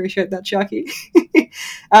 I appreciate that, Chucky.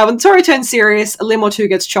 When the story turns serious, a limb or two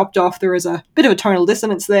gets chopped off. There is a bit of a tonal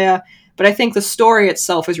dissonance there, but I think the story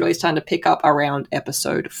itself is really starting to pick up around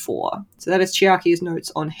episode 4. So that is Chiaki's notes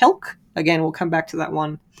on Helk. Again, we'll come back to that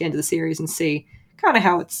one at the end of the series and see kind of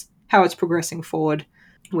how it's progressing forward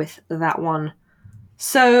with that one.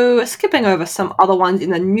 So, skipping over some other ones in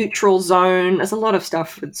the neutral zone, there's a lot of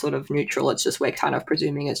stuff that's sort of neutral. It's just we're kind of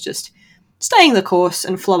presuming it's just staying the course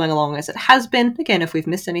and flowing along as it has been. Again, if we've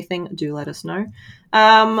missed anything, do let us know.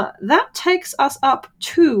 That takes us up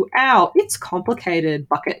to our It's Complicated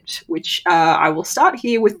bucket, which I will start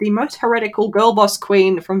here with the most heretical girl boss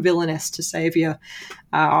queen from villainess to savior,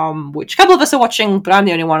 which a couple of us are watching, but I'm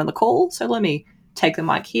the only one on the call, so let me take the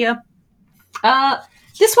mic here.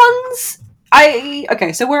 This one's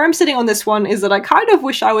so where I'm sitting on this one is that I kind of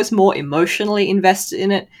wish I was more emotionally invested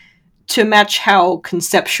in it to match how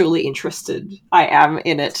conceptually interested I am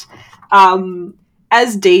in it.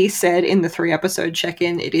 As Dee said in the 3-episode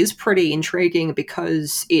check-in, it is pretty intriguing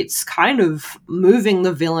because it's kind of moving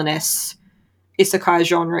the villainess isekai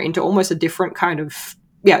genre into almost a different kind of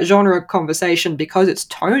genre conversation because its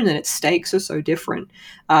tone and its stakes are so different.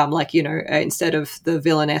 Instead of the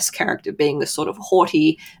villainess character being this sort of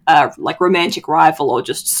haughty, like romantic rival or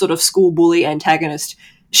just sort of school bully antagonist,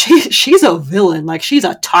 she's a villain. Like, she's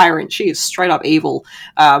a tyrant. She is straight up evil.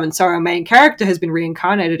 And so our main character has been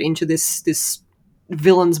reincarnated into this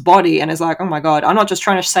villain's body and is like, oh my god, I'm not just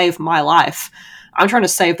trying to save my life. I'm trying to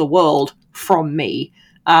save the world from me.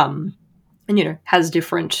 And has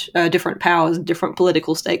different powers, different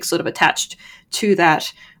political stakes sort of attached to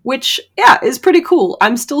that, which is pretty cool.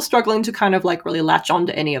 I'm still struggling to kind of like really latch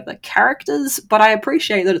onto any of the characters, but I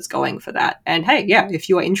appreciate that it's going for that. And hey, if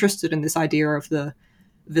you are interested in this idea of the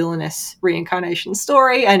villainous reincarnation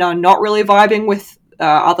story and are not really vibing with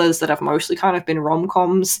others that have mostly kind of been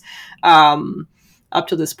rom-coms up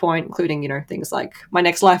to this point, including things like My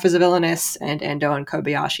Next Life as a Villainess and Endo and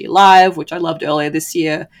Kobayashi Live, which I loved earlier this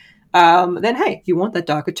year, then hey, you want that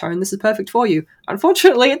darker tone, this is perfect for you.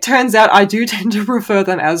 Unfortunately, it turns out I do tend to prefer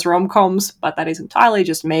them as rom-coms, but that is entirely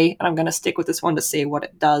just me, and I'm going to stick with this one to see what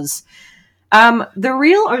it does. The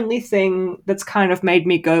real only thing that's kind of made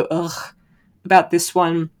me go ugh about this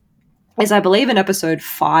one is I believe in episode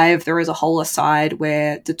 5 there is a whole aside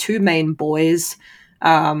where the two main boys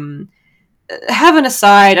um, have an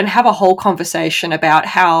aside and have a whole conversation about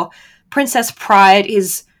how Princess Pride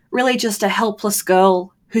is really just a helpless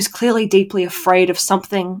girl who's clearly deeply afraid of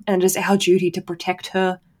something, and it is our duty to protect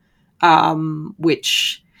her.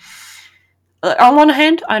 Which, on one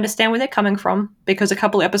hand, I understand where they're coming from, because a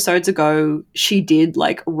couple episodes ago, she did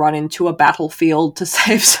like run into a battlefield to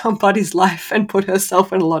save somebody's life and put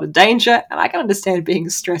herself in a lot of danger, and I can understand being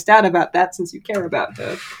stressed out about that since you care about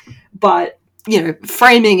her. But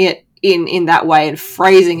framing it in that way and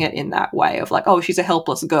phrasing it in that way of like, oh, she's a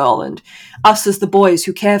helpless girl, and us as the boys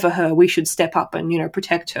who care for her, we should step up and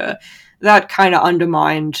protect her. That kind of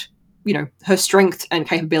undermined her strength and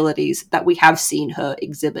capabilities that we have seen her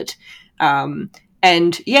exhibit.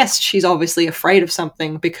 And yes, she's obviously afraid of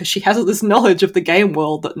something because she has all this knowledge of the game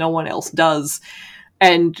world that no one else does,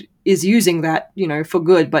 and is using that, for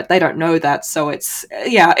good, but they don't know that. So it's,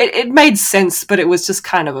 it made sense, but it was just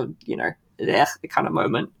kind of a, kind of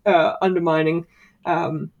moment, undermining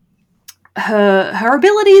her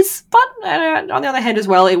abilities. But on the other hand as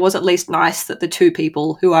well, it was at least nice that the two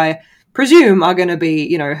people who I presume are going to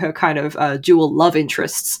be, her kind of dual love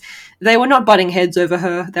interests, they were not butting heads over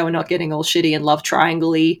her. They were not getting all shitty and love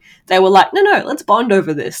triangle-y. They were like, no, let's bond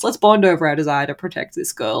over this. Let's bond over our desire to protect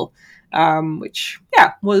this girl. Which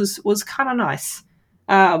was kind of nice.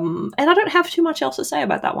 And I don't have too much else to say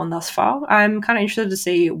about that one thus far. I'm kind of interested to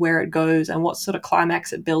see where it goes and what sort of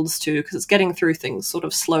climax it builds to, because it's getting through things sort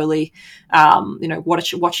of slowly.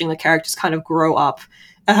 Watching the characters kind of grow up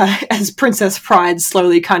as Princess Pride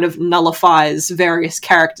slowly kind of nullifies various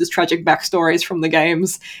characters' tragic backstories from the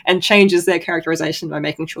games and changes their characterization by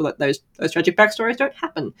making sure that those tragic backstories don't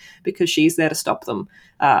happen, because she's there to stop them,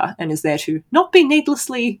 and is there to not be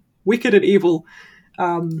needlessly wicked and evil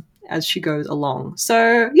as she goes along.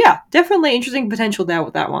 So yeah, definitely interesting potential there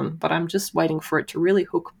with that one, but I'm just waiting for it to really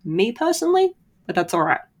hook me personally. But that's all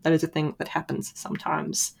right. That is a thing that happens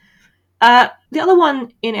sometimes. The other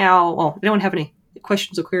one in our, well, anyone have any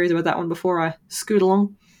questions or queries about that one before I scoot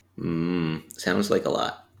along? Sounds like a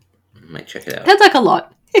lot. I might check it out. Sounds like a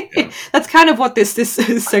lot. Yeah. That's kind of what this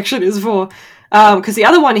section is for. Because the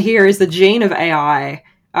other one here is the gene of AI,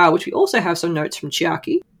 which we also have some notes from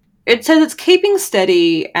Chiaki. It says it's keeping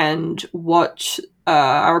steady, and what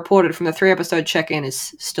I reported from the 3-episode check-in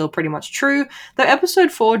is still pretty much true, though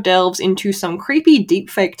episode 4 delves into some creepy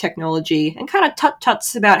deepfake technology and kind of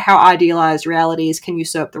tut-tuts about how idealized realities can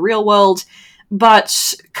usurp the real world,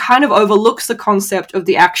 but kind of overlooks the concept of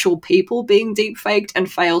the actual people being deepfaked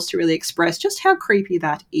and fails to really express just how creepy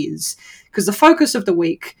that is. Because the focus of the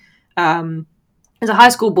week is a high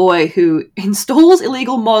school boy who installs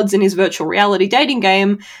illegal mods in his virtual reality dating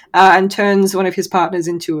game and turns one of his partners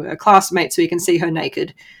into a classmate so he can see her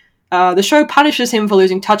naked. The show punishes him for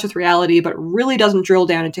losing touch with reality, but really doesn't drill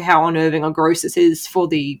down into how unnerving or gross this is for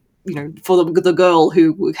the girl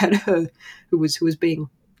who was being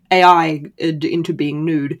AI'd into being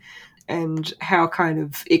nude, and how kind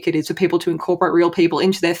of ick it is for people to incorporate real people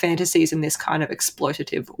into their fantasies in this kind of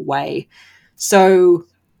exploitative way. So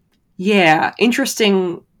yeah,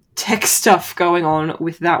 interesting tech stuff going on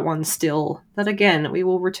with that one still, that again we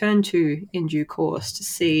will return to in due course to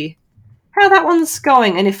see how that one's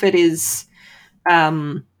going, and if it is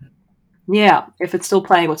if it's still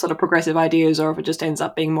playing with sort of progressive ideas, or if it just ends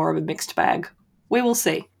up being more of a mixed bag. We will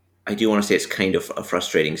see. I do want to say it's kind of a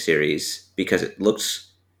frustrating series because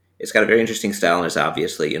it's got a very interesting style and is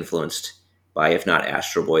obviously influenced by, if not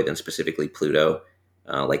Astro Boy, then specifically Pluto,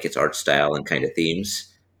 like its art style and kind of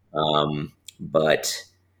themes. But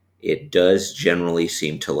it does generally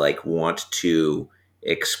seem to like want to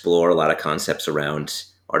explore a lot of concepts around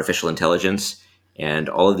artificial intelligence, and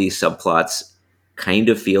all of these subplots kind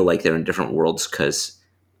of feel like they're in different worlds because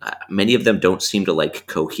many of them don't seem to like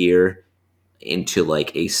cohere into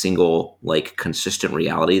like a single like consistent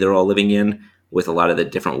reality they're all living in. With a lot of the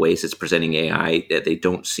different ways it's presenting AI, that they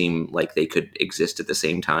don't seem like they could exist at the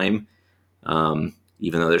same time,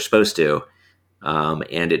 even though they're supposed to.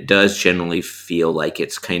 And it does generally feel like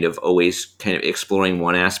it's kind of always kind of exploring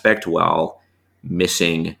one aspect while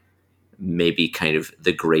missing maybe kind of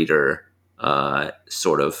the greater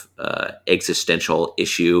existential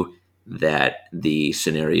issue that the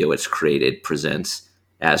scenario it's created presents.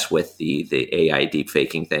 As with the AI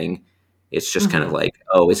deepfaking thing, it's just kind of like,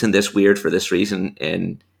 oh, isn't this weird for this reason?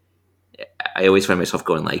 And I always find myself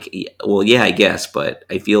going like, well, yeah, I guess, but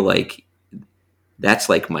I feel like that's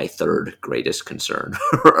like my third greatest concern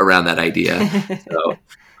around that idea. So,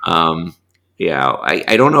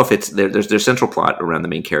 I don't know if it's there's central plot around the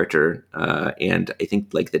main character, and I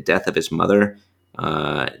think like the death of his mother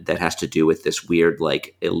that has to do with this weird,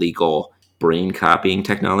 like, illegal brain copying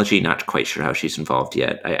technology. Not quite sure how she's involved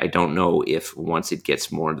yet. I don't know if once it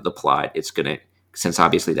gets more into the plot, it's going to, since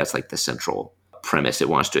obviously that's like the central premise it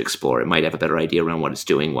wants to explore, it might have a better idea around what it's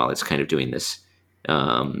doing while it's kind of doing this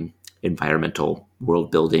environmental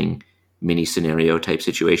world building mini scenario type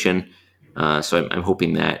situation. So I'm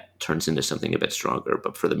hoping that turns into something a bit stronger.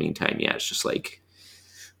 But for the meantime, yeah, it's just like,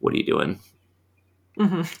 what are you doing?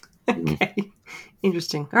 Okay.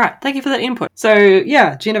 Interesting. All right. Thank you for that input. So,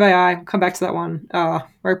 yeah, Gene of AI, come back to that one.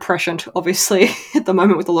 Very prescient, obviously, at the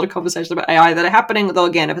moment with a lot of conversations about AI that are happening, though,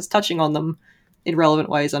 again, if it's touching on them in relevant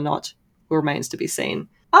ways or not, remains to be seen.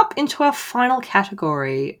 Up into our final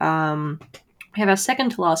category, we have our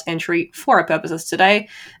second to last entry for our purposes today.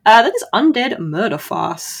 That is Undead Murder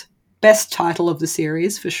Farce. Best title of the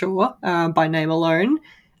series, for sure, by name alone.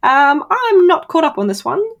 I'm not caught up on this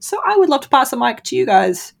one, so I would love to pass the mic to you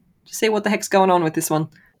guys to see what the heck's going on with this one.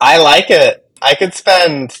 I like it. I could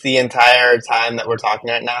spend the entire time that we're talking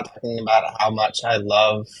right now talking about how much I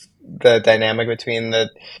love the dynamic between the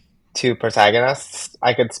two protagonists.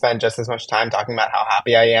 I could spend just as much time talking about how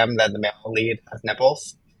happy I am that the male lead has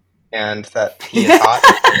nipples and that he is hot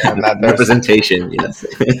and that there's Representation, yes.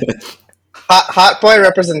 hot boy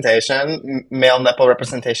representation, male nipple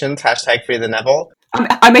representations, hashtag free the nipple.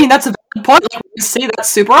 I mean, that's a valid point. You see that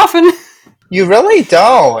super often. You really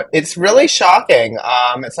don't. It's really shocking.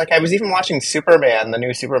 It's like I was even watching Superman, the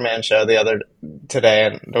new Superman show today,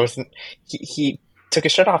 and there was he took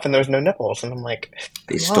his shirt off and there was no nipples, and I'm like,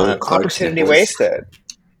 They stole Clark's opportunity nipples. wasted.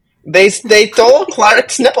 They stole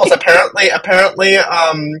Clark's nipples. Apparently,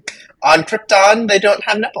 on Krypton they don't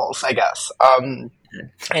have nipples, I guess.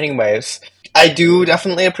 Anyways, I do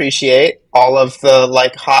definitely appreciate all of the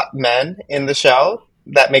like hot men in the show.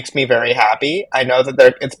 That makes me very happy. I know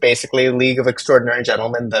that it's basically League of Extraordinary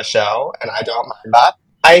Gentlemen, the show, and I don't mind that.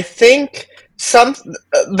 I think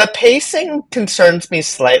the pacing concerns me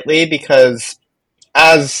slightly because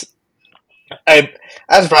as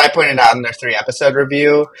as Bri pointed out in their 3-episode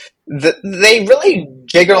review, they really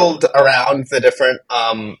jiggled around the different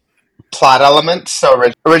plot elements.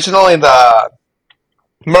 So originally the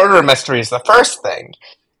murder mystery is the first thing,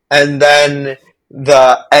 and then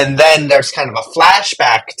there's kind of a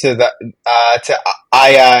flashback to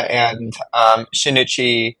Aya and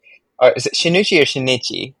Shinichi. Or is it Shinichi or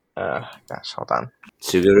Shinichi? Gosh, hold on.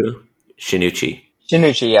 Suguru? Shinichi.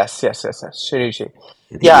 Shinichi, yes. Shinichi. I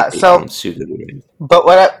think Yeah, they call so him Suguru, right?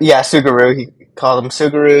 but Suguru. He called him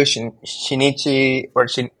Suguru, Shinichi, or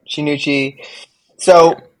Shinichi.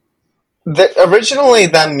 So originally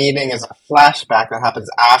them meeting is a flashback that happens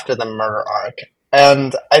after the murder arc.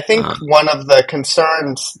 And I think one of the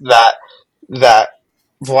concerns that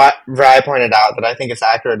Rai pointed out that I think is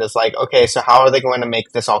accurate is like, okay, so how are they going to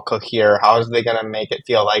make this all cohere? How are they going to make it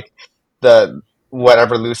feel like the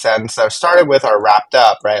whatever loose ends that started with are wrapped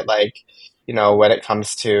up, right? Like, when it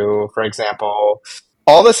comes to, for example,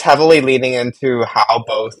 all this heavily leading into how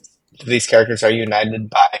both these characters are united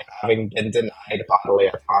by having been denied bodily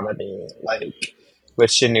autonomy, like with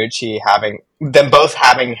Shinichi both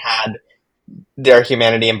having had their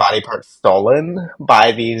humanity and body parts stolen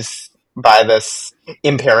by this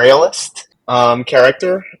imperialist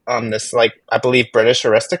character, this like I believe British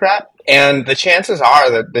aristocrat, and the chances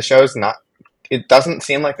are that the show's not. It doesn't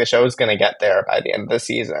seem like the show's going to get there by the end of the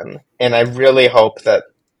season, and I really hope that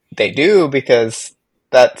they do because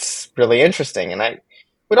that's really interesting, and I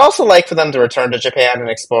would also like for them to return to Japan and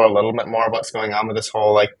explore a little bit more of what's going on with this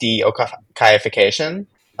whole like de-okaification.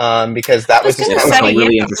 Because that was just That kind was of a like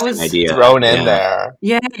really interesting idea. thrown in there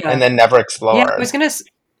Yeah. and then never explored. Yeah, I was gonna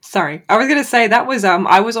say that was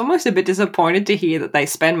I was almost a bit disappointed to hear that they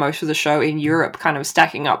spend most of the show in Europe kind of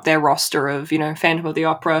stacking up their roster of, Phantom of the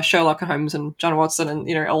Opera, Sherlock Holmes and John Watson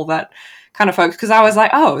and, all that kind of folks, because I was like,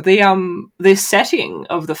 oh, the setting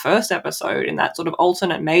of the first episode in that sort of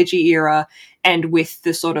alternate Meiji era and with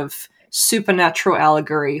the sort of supernatural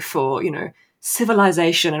allegory for,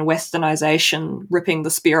 civilization and westernization ripping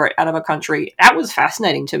the spirit out of a country, that was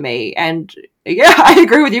fascinating to me. And yeah, I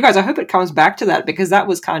agree with you guys. I hope it comes back to that because that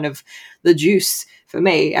was kind of the juice for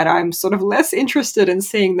me, and I'm sort of less interested in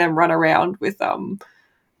seeing them run around with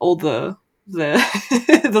all the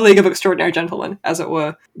the League of Extraordinary Gentlemen, as it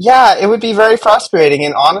were. Yeah, it would be very frustrating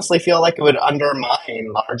and honestly feel like it would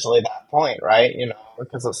undermine largely that point, right?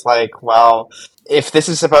 Because it's like, well, if this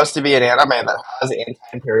is supposed to be an anime that has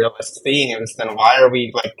anti-imperialist themes, then why are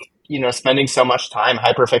we like, spending so much time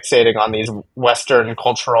hyperfixating on these Western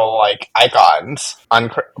cultural like icons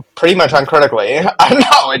pretty much uncritically? I don't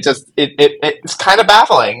know. It's kind of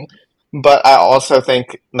baffling. but I also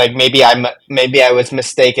think like maybe I was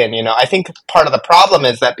mistaken. I think part of the problem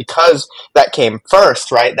is that because that came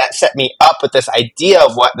first, right? That set me up with this idea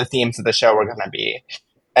of what the themes of the show were going to be,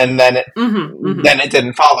 and then it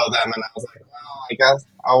didn't follow them, and I was like, well, I guess,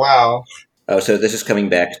 oh wow. Oh, so this is coming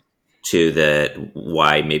back to the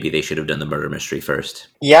why maybe they should have done the murder mystery first.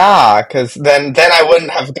 Yeah, because then I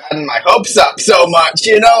wouldn't have gotten my hopes up so much,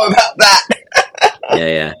 about that.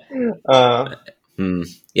 Yeah, yeah. Uh, Hmm.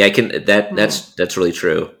 Yeah, I can. That's really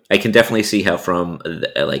true. I can definitely see how, from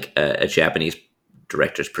like a Japanese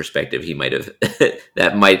director's perspective, he might have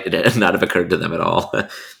that might not have occurred to them at all.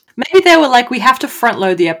 Maybe they were like, we have to front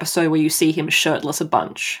load the episode where you see him shirtless a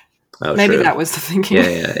bunch. Oh, Maybe true. that was the thinking.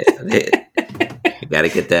 Yeah, you got to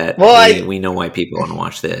get that. well, We know why people want to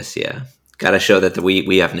watch this. Yeah, got to show that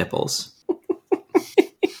we have nipples.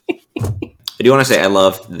 I do want to say I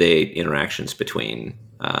love the interactions between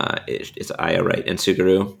it's Aya, right, and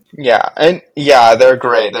Suguru. yeah, they're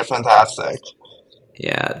great. They're fantastic.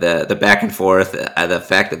 Yeah, the back and forth, the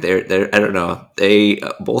fact that they're I don't know, they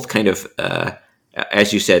both kind of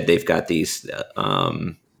as you said, they've got these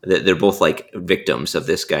they're both like victims of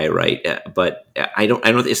this guy, right? But I don't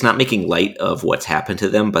it's not making light of what's happened to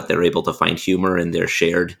them, but they're able to find humor in their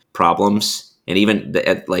shared problems, and even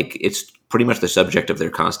like it's pretty much the subject of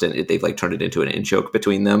their constant. They've like turned it into an in joke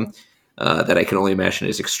between them that I can only imagine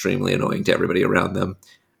is extremely annoying to everybody around them.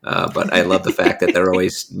 But I love the fact that they're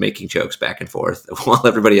always making jokes back and forth while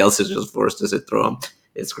everybody else is just forced to sit through them.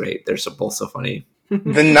 It's great. They're both so funny.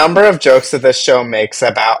 The number of jokes that this show makes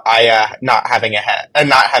about Aya not having a head and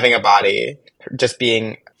not having a body, just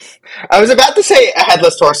being. I was about to say a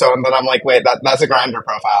headless torso, but I'm like, wait, that's a grinder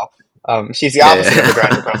profile. She's the opposite of a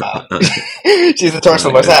grinder profile. She's a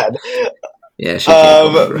torso-less head. Yeah, she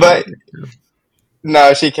can't but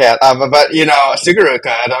no, she can't. But Suguru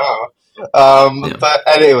could. Yeah. But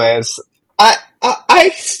anyways, I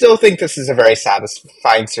still think this is a very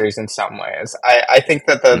satisfying series in some ways. I think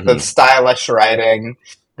that the stylish writing,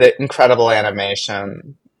 the incredible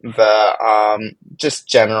animation, the just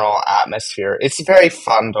general atmosphere, it's very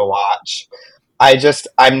fun to watch.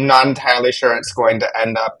 I'm not entirely sure it's going to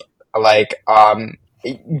end up like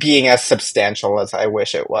being as substantial as I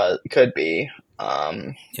wish could be.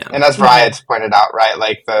 And as Riot's pointed out, right,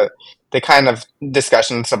 like the kind of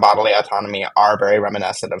discussions of bodily autonomy are very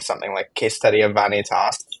reminiscent of something like Case Study of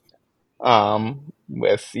Vanitas,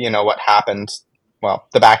 with, what happened, well,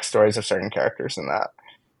 the backstories of certain characters in that.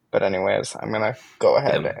 But anyways, I'm going to go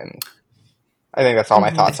ahead and I think that's all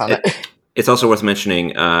my thoughts on it. It's also worth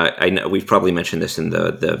mentioning, I know we've probably mentioned this in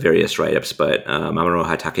the various write-ups, but Mamoru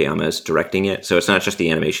Takayama is directing it. So it's not just the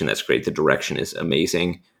animation that's great, the direction is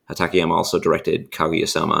amazing. Takayama also directed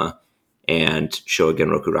Kaguya-sama and Shogen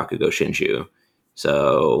Rokurakugo Shinju.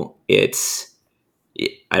 So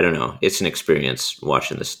I don't know, it's an experience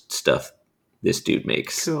watching this stuff this dude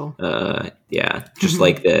makes. Cool. Yeah, just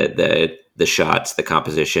like the shots, the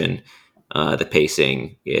composition, the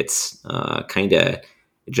pacing. It's kind of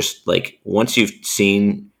just like once you've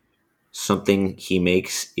seen something he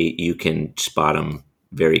makes, you can spot him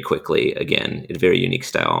very quickly. Again, a very unique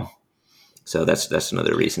style. So that's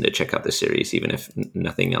another reason to check out the series, even if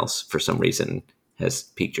nothing else for some reason has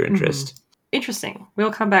piqued your interest. Interesting.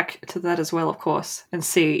 We'll come back to that as well, of course, and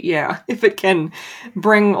see, if it can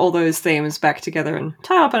bring all those themes back together and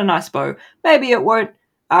tie up in a nice bow. Maybe it won't,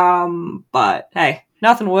 but hey,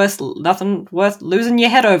 nothing worth losing your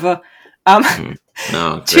head over.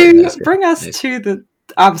 To bring us to the...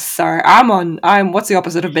 I'm sorry, what's the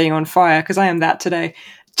opposite of being on fire? Because I am that today.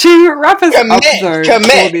 To wrap us up, though...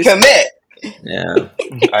 Commit! Yeah.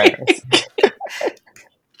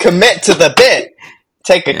 Commit to the bit!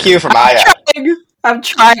 Take a cue from Aya. I'm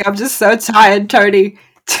trying. I'm just so tired, Tony.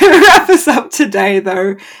 To wrap us up today,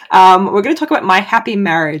 though, we're going to talk about My Happy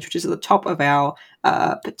Marriage, which is at the top of our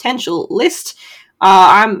potential list.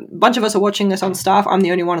 A bunch of us are watching this on staff. I'm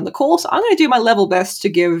the only one on the call, so I'm going to do my level best to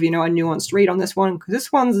give, a nuanced read on this one, because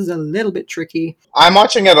this one's is a little bit tricky. I'm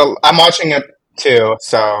watching it too,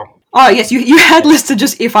 so... Oh, yes, you had listed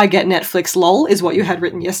just if I get Netflix lol is what you had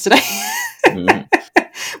written yesterday.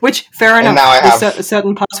 Which, fair enough, now I have a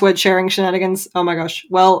certain password sharing shenanigans. Oh my gosh.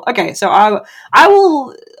 Well, okay, so I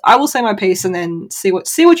will say my piece and then see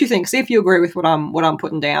what you think. See if you agree with what I'm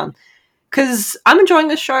putting down. Because I'm enjoying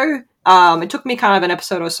this show. It took me kind of an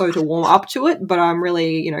episode or so to warm up to it, but I'm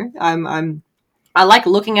really, I like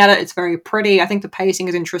looking at it. It's very pretty. I think the pacing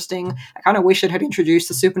is interesting. I kind of wish it had introduced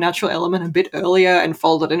the supernatural element a bit earlier and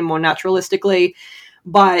folded in more naturalistically.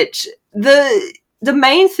 But the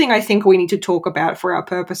main thing I think we need to talk about for our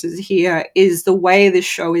purposes here is the way this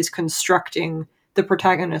show is constructing the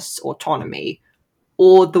protagonist's autonomy,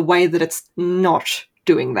 or the way that it's not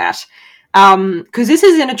doing that. Because this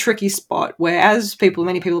is in a tricky spot where, as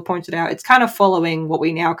many people pointed out, it's kind of following what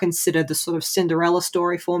we now consider the sort of Cinderella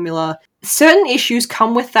story formula. Certain issues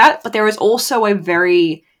come with that, but there is also a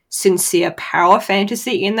very sincere power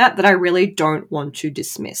fantasy in that I really don't want to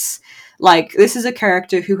dismiss. Like, this is a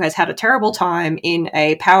character who has had a terrible time in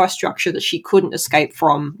a power structure that she couldn't escape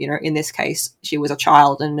from. You know, in this case, she was a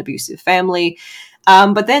child in an abusive family.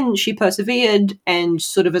 But then she persevered, and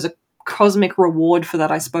sort of as a cosmic reward for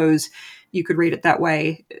that, I suppose you could read it that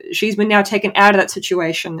way, she's been now taken out of that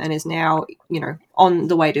situation and is now, you know, on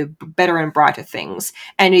the way to better and brighter things,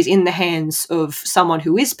 and is in the hands of someone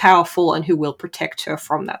who is powerful and who will protect her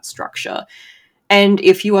from that structure. And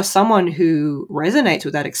if you are someone who resonates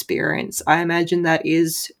with that experience, I imagine that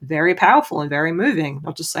is very powerful and very moving.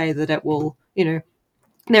 Not to say that it will, you know,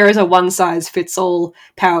 there is a one-size-fits-all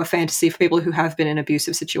power fantasy for people who have been in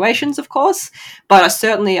abusive situations, of course, but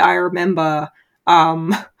certainly I remember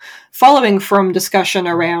um, following from discussion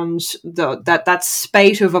around that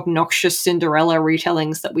spate of obnoxious Cinderella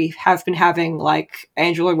retellings that we have been having, like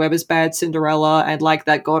Angela Weber's Bad Cinderella and like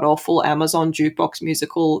that god-awful Amazon jukebox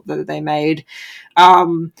musical that they made,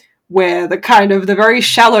 where the kind of the very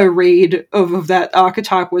shallow read of that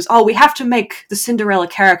archetype was, oh, we have to make the Cinderella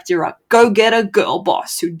character a go-getter girl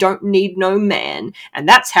boss who don't need no man, and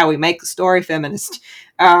that's how we make the story feminist.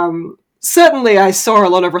 Certainly I saw a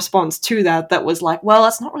lot of response to that was like, well,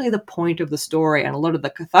 that's not really the point of the story, and a lot of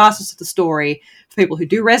the catharsis of the story, for people who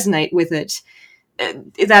do resonate with it,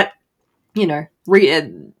 that, you know,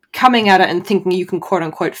 coming at it and thinking you can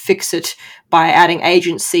quote-unquote fix it by adding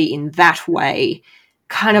agency in that way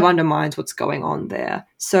kind of undermines what's going on there.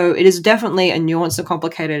 So it is definitely a nuanced and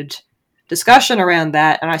complicated discussion around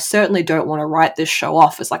that, and I certainly don't want to write this show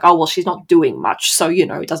off as like, oh, well, she's not doing much, so, you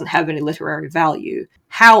know, it doesn't have any literary value.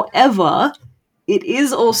 However, it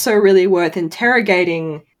is also really worth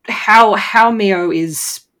interrogating how Mio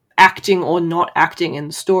is acting or not acting in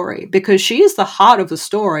the story, because she is the heart of the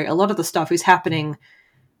story. A lot of the stuff is happening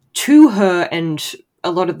to her, and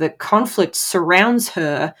a lot of the conflict surrounds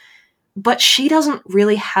her, but she doesn't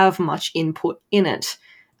really have much input in it.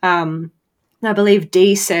 I believe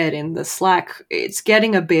Dee said in the Slack, it's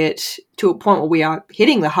getting a bit to a point where we are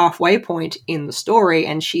hitting the halfway point in the story,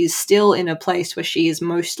 and she's still in a place where she is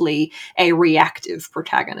mostly a reactive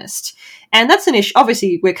protagonist. And that's an issue.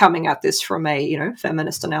 Obviously, we're coming at this from a, you know,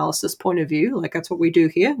 feminist analysis point of view. Like, that's what we do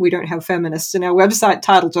here. We don't have feminists in our website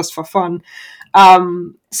title just for fun.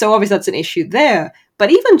 So obviously that's an issue there.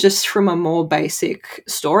 But even just from a more basic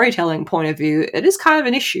storytelling point of view, it is kind of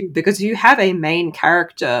an issue, because you have a main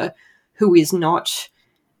character who is not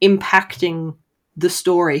impacting the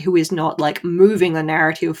story, who is not like moving the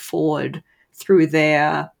narrative forward through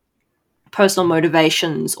their personal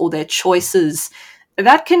motivations or their choices.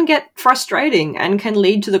 That can get frustrating and can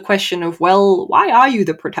lead to the question of, well, why are you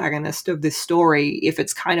the protagonist of this story if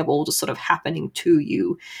it's kind of all just sort of happening to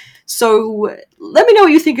you? So let me know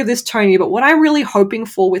what you think of this, Tony, but what I'm really hoping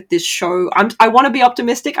for with this show, I want to be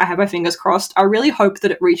optimistic, I have my fingers crossed, I really hope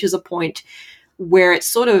that it reaches a point where it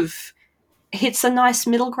sort of hits a nice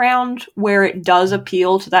middle ground, where it does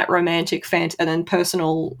appeal to that romantic and then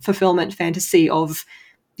personal fulfillment fantasy of,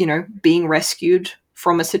 you know, being rescued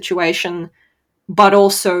from a situation, but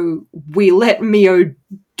also we let Mio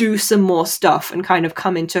do some more stuff and kind of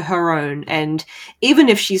come into her own. And even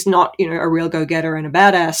if she's not, you know, a real go-getter and a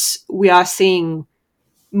badass, we are seeing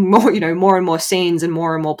more, you know, more and more scenes and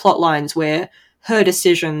more plot lines where her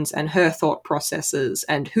decisions and her thought processes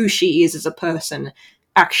and who she is as a person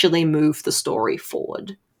actually move the story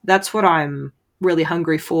forward. That's what I'm really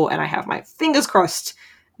hungry for, and I have my fingers crossed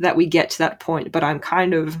that we get to that point, but I'm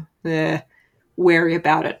kind of wary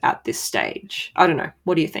about it at this stage. I don't know.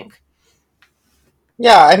 What do you think?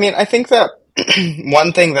 Yeah, I mean, I think that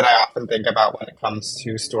one thing that I often think about when it comes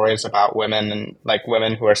to stories about women, and like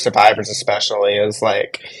women who are survivors especially, is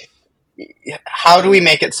like, how do we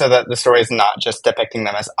make it so that the story is not just depicting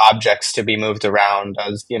them as objects to be moved around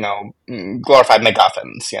as, you know, glorified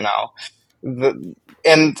MacGuffins, you know?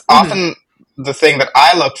 And often the thing that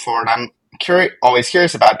I look for and I'm always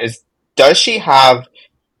curious about is, does she have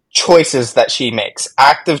choices that she makes,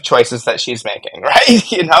 active choices that she's making,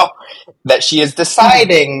 right? You know, that she is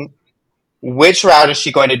deciding which route is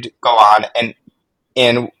she going to go on,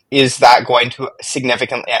 and is that going to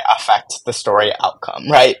significantly affect the story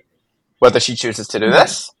outcome, right? Whether she chooses to do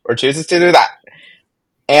this or chooses to do that.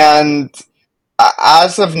 And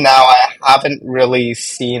as of now, I haven't really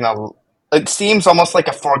seen it seems almost like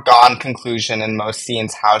a foregone conclusion in most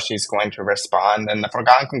scenes how she's going to respond. And the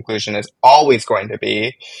foregone conclusion is always going to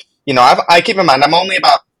be, you know, I keep in mind, I'm only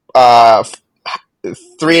about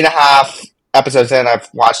 3.5 episodes in. I've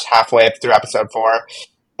watched halfway through episode 4,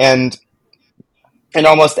 and in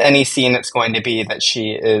almost any scene, it's going to be that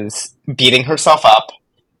she is beating herself up,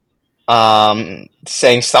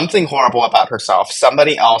 saying something horrible about herself.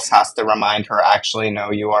 Somebody else has to remind her, actually,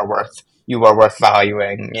 no, you are worth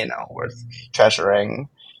valuing, worth treasuring.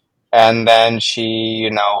 And then she,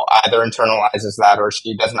 either internalizes that or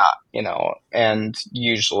she does not, and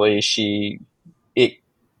usually it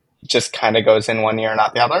just kind of goes in one ear,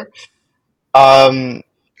 not the other. Um,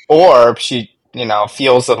 or she,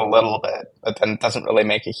 feels it a little bit, but then doesn't really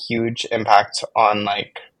make a huge impact on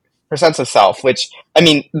like her sense of self, which, I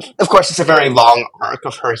mean, of course, it's a very long arc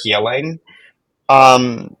of her healing.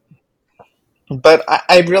 Um, but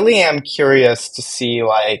I really am curious to see,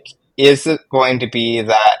 like, is it going to be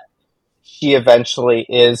that she eventually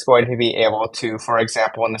is going to be able to, for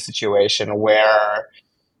example, in the situation where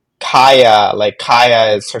Kaya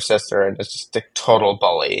is her sister and is just a total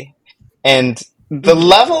bully. And the Mm-hmm.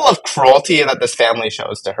 level of cruelty that this family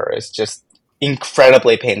shows to her is just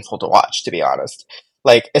incredibly painful to watch, to be honest.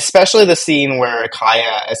 Like, especially the scene where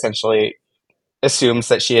Kaya essentially assumes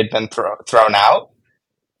that she had been thrown out.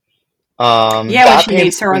 Yeah, when That she pain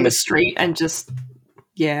meets her on the was street and just,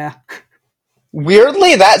 yeah.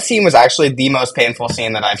 weirdly, that scene was actually the most painful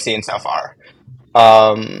scene that I've seen so far.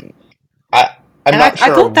 Um, I I'm And not I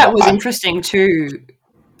sure thought that was why. interesting too.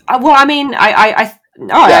 Well, I mean,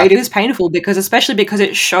 no, Yeah. it is painful because, especially because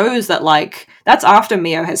it shows that, like, that's after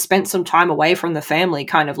Mio has spent some time away from the family,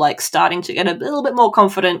 kind of like starting to get a little bit more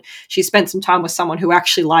confident. She spent some time with someone who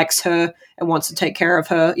actually likes her and wants to take care of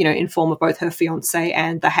her, in form of both her fiance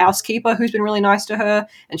and the housekeeper who's been really nice to her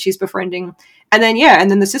and she's befriending. And then, yeah, and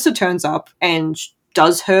then the sister turns up and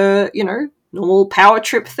does her, normal power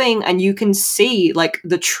trip thing, and you can see like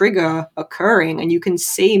the trigger occurring, and you can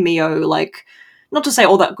see Mio, like, not to say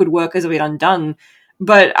all that good work has been undone,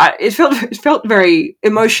 but it felt very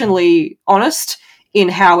emotionally honest in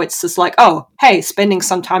how it's just like, oh, hey, spending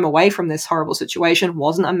some time away from this horrible situation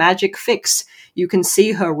wasn't a magic fix. You can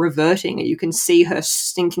see her reverting, and you can see her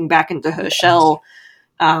sinking back into her shell.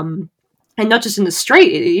 Um, and not just in the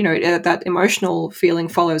street, that emotional feeling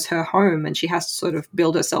follows her home, and she has to sort of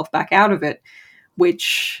build herself back out of it,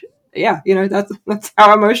 which, yeah, that's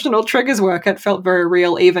how emotional triggers work. It felt very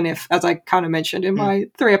real, even if, as I kind of mentioned in Mm. my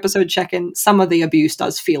 3 episode check-in, some of the abuse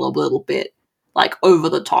does feel a little bit like over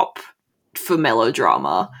the top for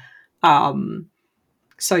melodrama. um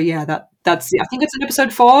so yeah, that's I think it's in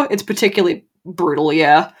episode 4. It's particularly brutal,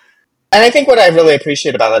 yeah. And I think what I really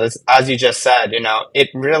appreciate about that is, as you just said, it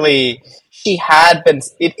really,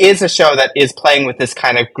 it is a show that is playing with this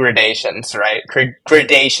kind of gradations, right?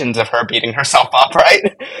 Gradations of her beating herself up, right?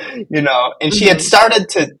 And she had Hmm. started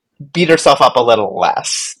to beat herself up a little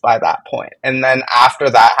less by that point. And then after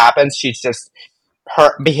that happens,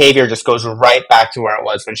 her behavior just goes right back to where it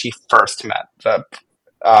was when she first met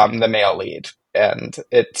the male lead. And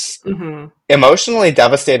it's Hmm. emotionally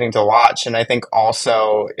devastating to watch, and I think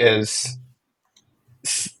also is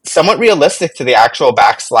somewhat realistic to the actual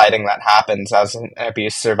backsliding that happens as an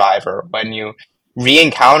abuse survivor when you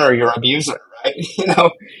re-encounter your abuser, right?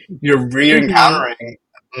 You're Hmm. re-encountering,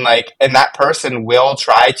 like, and that person will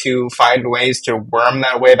try to find ways to worm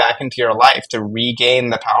their way back into your life to regain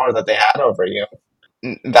the power that they had over you.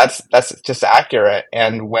 That's just accurate,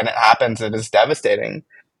 and when it happens, it is devastating.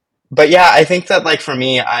 But yeah, I think that, like, for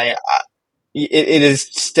me, it is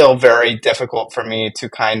still very difficult for me to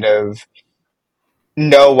kind of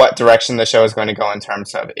know what direction the show is going to go in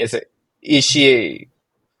terms of, is she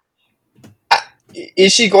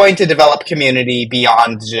is she going to develop community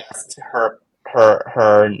beyond just her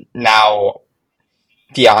now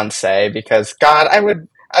fiance? Because God, I would,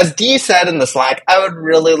 as Dee said in the Slack, I would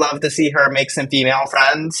really love to see her make some female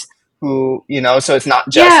friends who, so it's not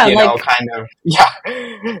just, Yeah, like, kind of, yeah.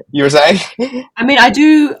 You were saying? I mean, I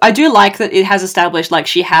do like that it has established, like,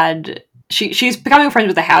 she's becoming friends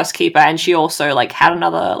with the housekeeper, and she also, like, had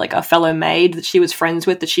another, like, a fellow maid that she was friends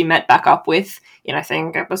with that she met back up with in, I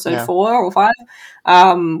think, episode Yeah. 4 or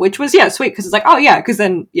 5, which was, yeah, sweet, because it's like, oh yeah, because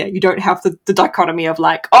then, yeah, you don't have the dichotomy of,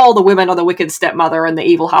 like, oh, the women are the wicked stepmother and the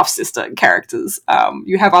evil half sister characters.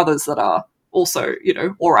 You have others that are also,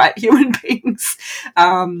 all right human beings.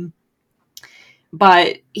 um,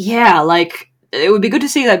 but yeah, like, it would be good to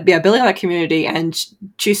see that, yeah, building that community, and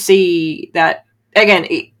to see that again.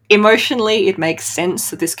 Emotionally, it makes sense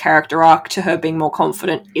that this character arc to her being more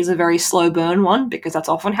confident is a very slow burn one, because that's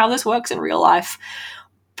often how this works in real life.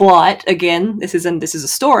 But again, this is a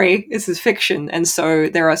story, this is fiction, and so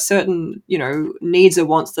there are certain, needs or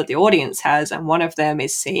wants that the audience has, and one of them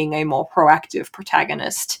is seeing a more proactive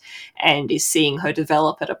protagonist, and is seeing her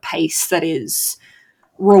develop at a pace that is,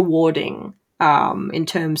 rewarding in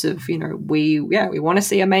terms of, we want to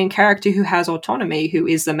see a main character who has autonomy, who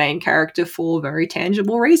is the main character for very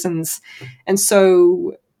tangible reasons. And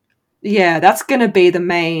so, yeah, that's going to be the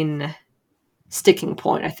main sticking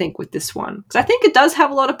point, I think, with this one. Because I think it does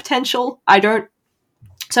have a lot of potential. I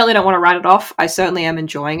certainly don't want to write it off. I certainly am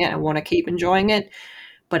enjoying it and want to keep enjoying it.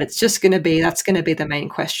 But it's just going to be, that's going to be the main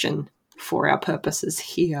question for our purposes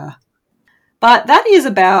here. But that is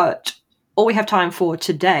about all we have time for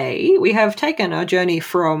today. We have taken a journey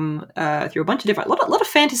from through a bunch of different, a lot of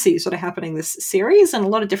fantasy sort of happening this series, and a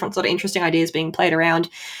lot of different sort of interesting ideas being played around.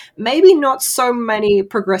 Maybe not so many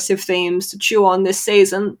progressive themes to chew on this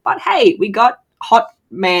season, but hey, we got hot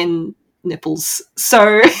man nipples,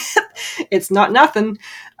 so it's not nothing.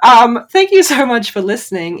 Thank you so much for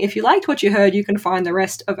listening. If you liked what you heard, you can find the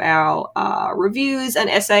rest of our reviews and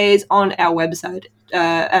essays on our website,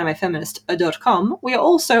 animefeminist.com. We are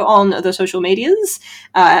also on the social medias,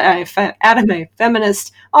 Anime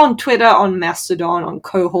Feminist, on Twitter, on Mastodon, on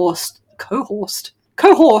Cohorse,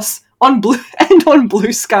 on Blue, and on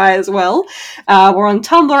Blue Sky as well. We're on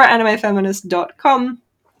Tumblr, animefeminist.com.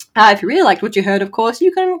 If you really liked what you heard, of course,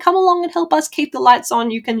 you can come along and help us keep the lights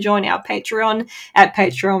on. You can join our Patreon at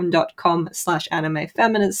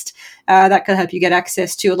patreon.com/animefeminist. That can help you get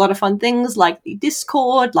access to a lot of fun things like the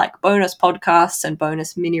Discord, like bonus podcasts and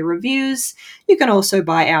bonus mini reviews. You can also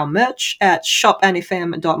buy our merch at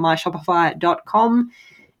shopanifem.myshopify.com.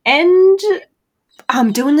 And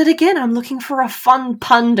I'm doing it again. I'm looking for a fun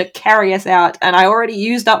pun to carry us out, and I already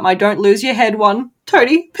used up my don't lose your head one.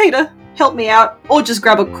 Tony, Peter, help me out, or just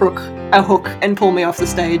grab a hook, and pull me off the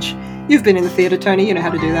stage. You've been in the theatre, Tony, you know how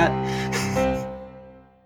to do that.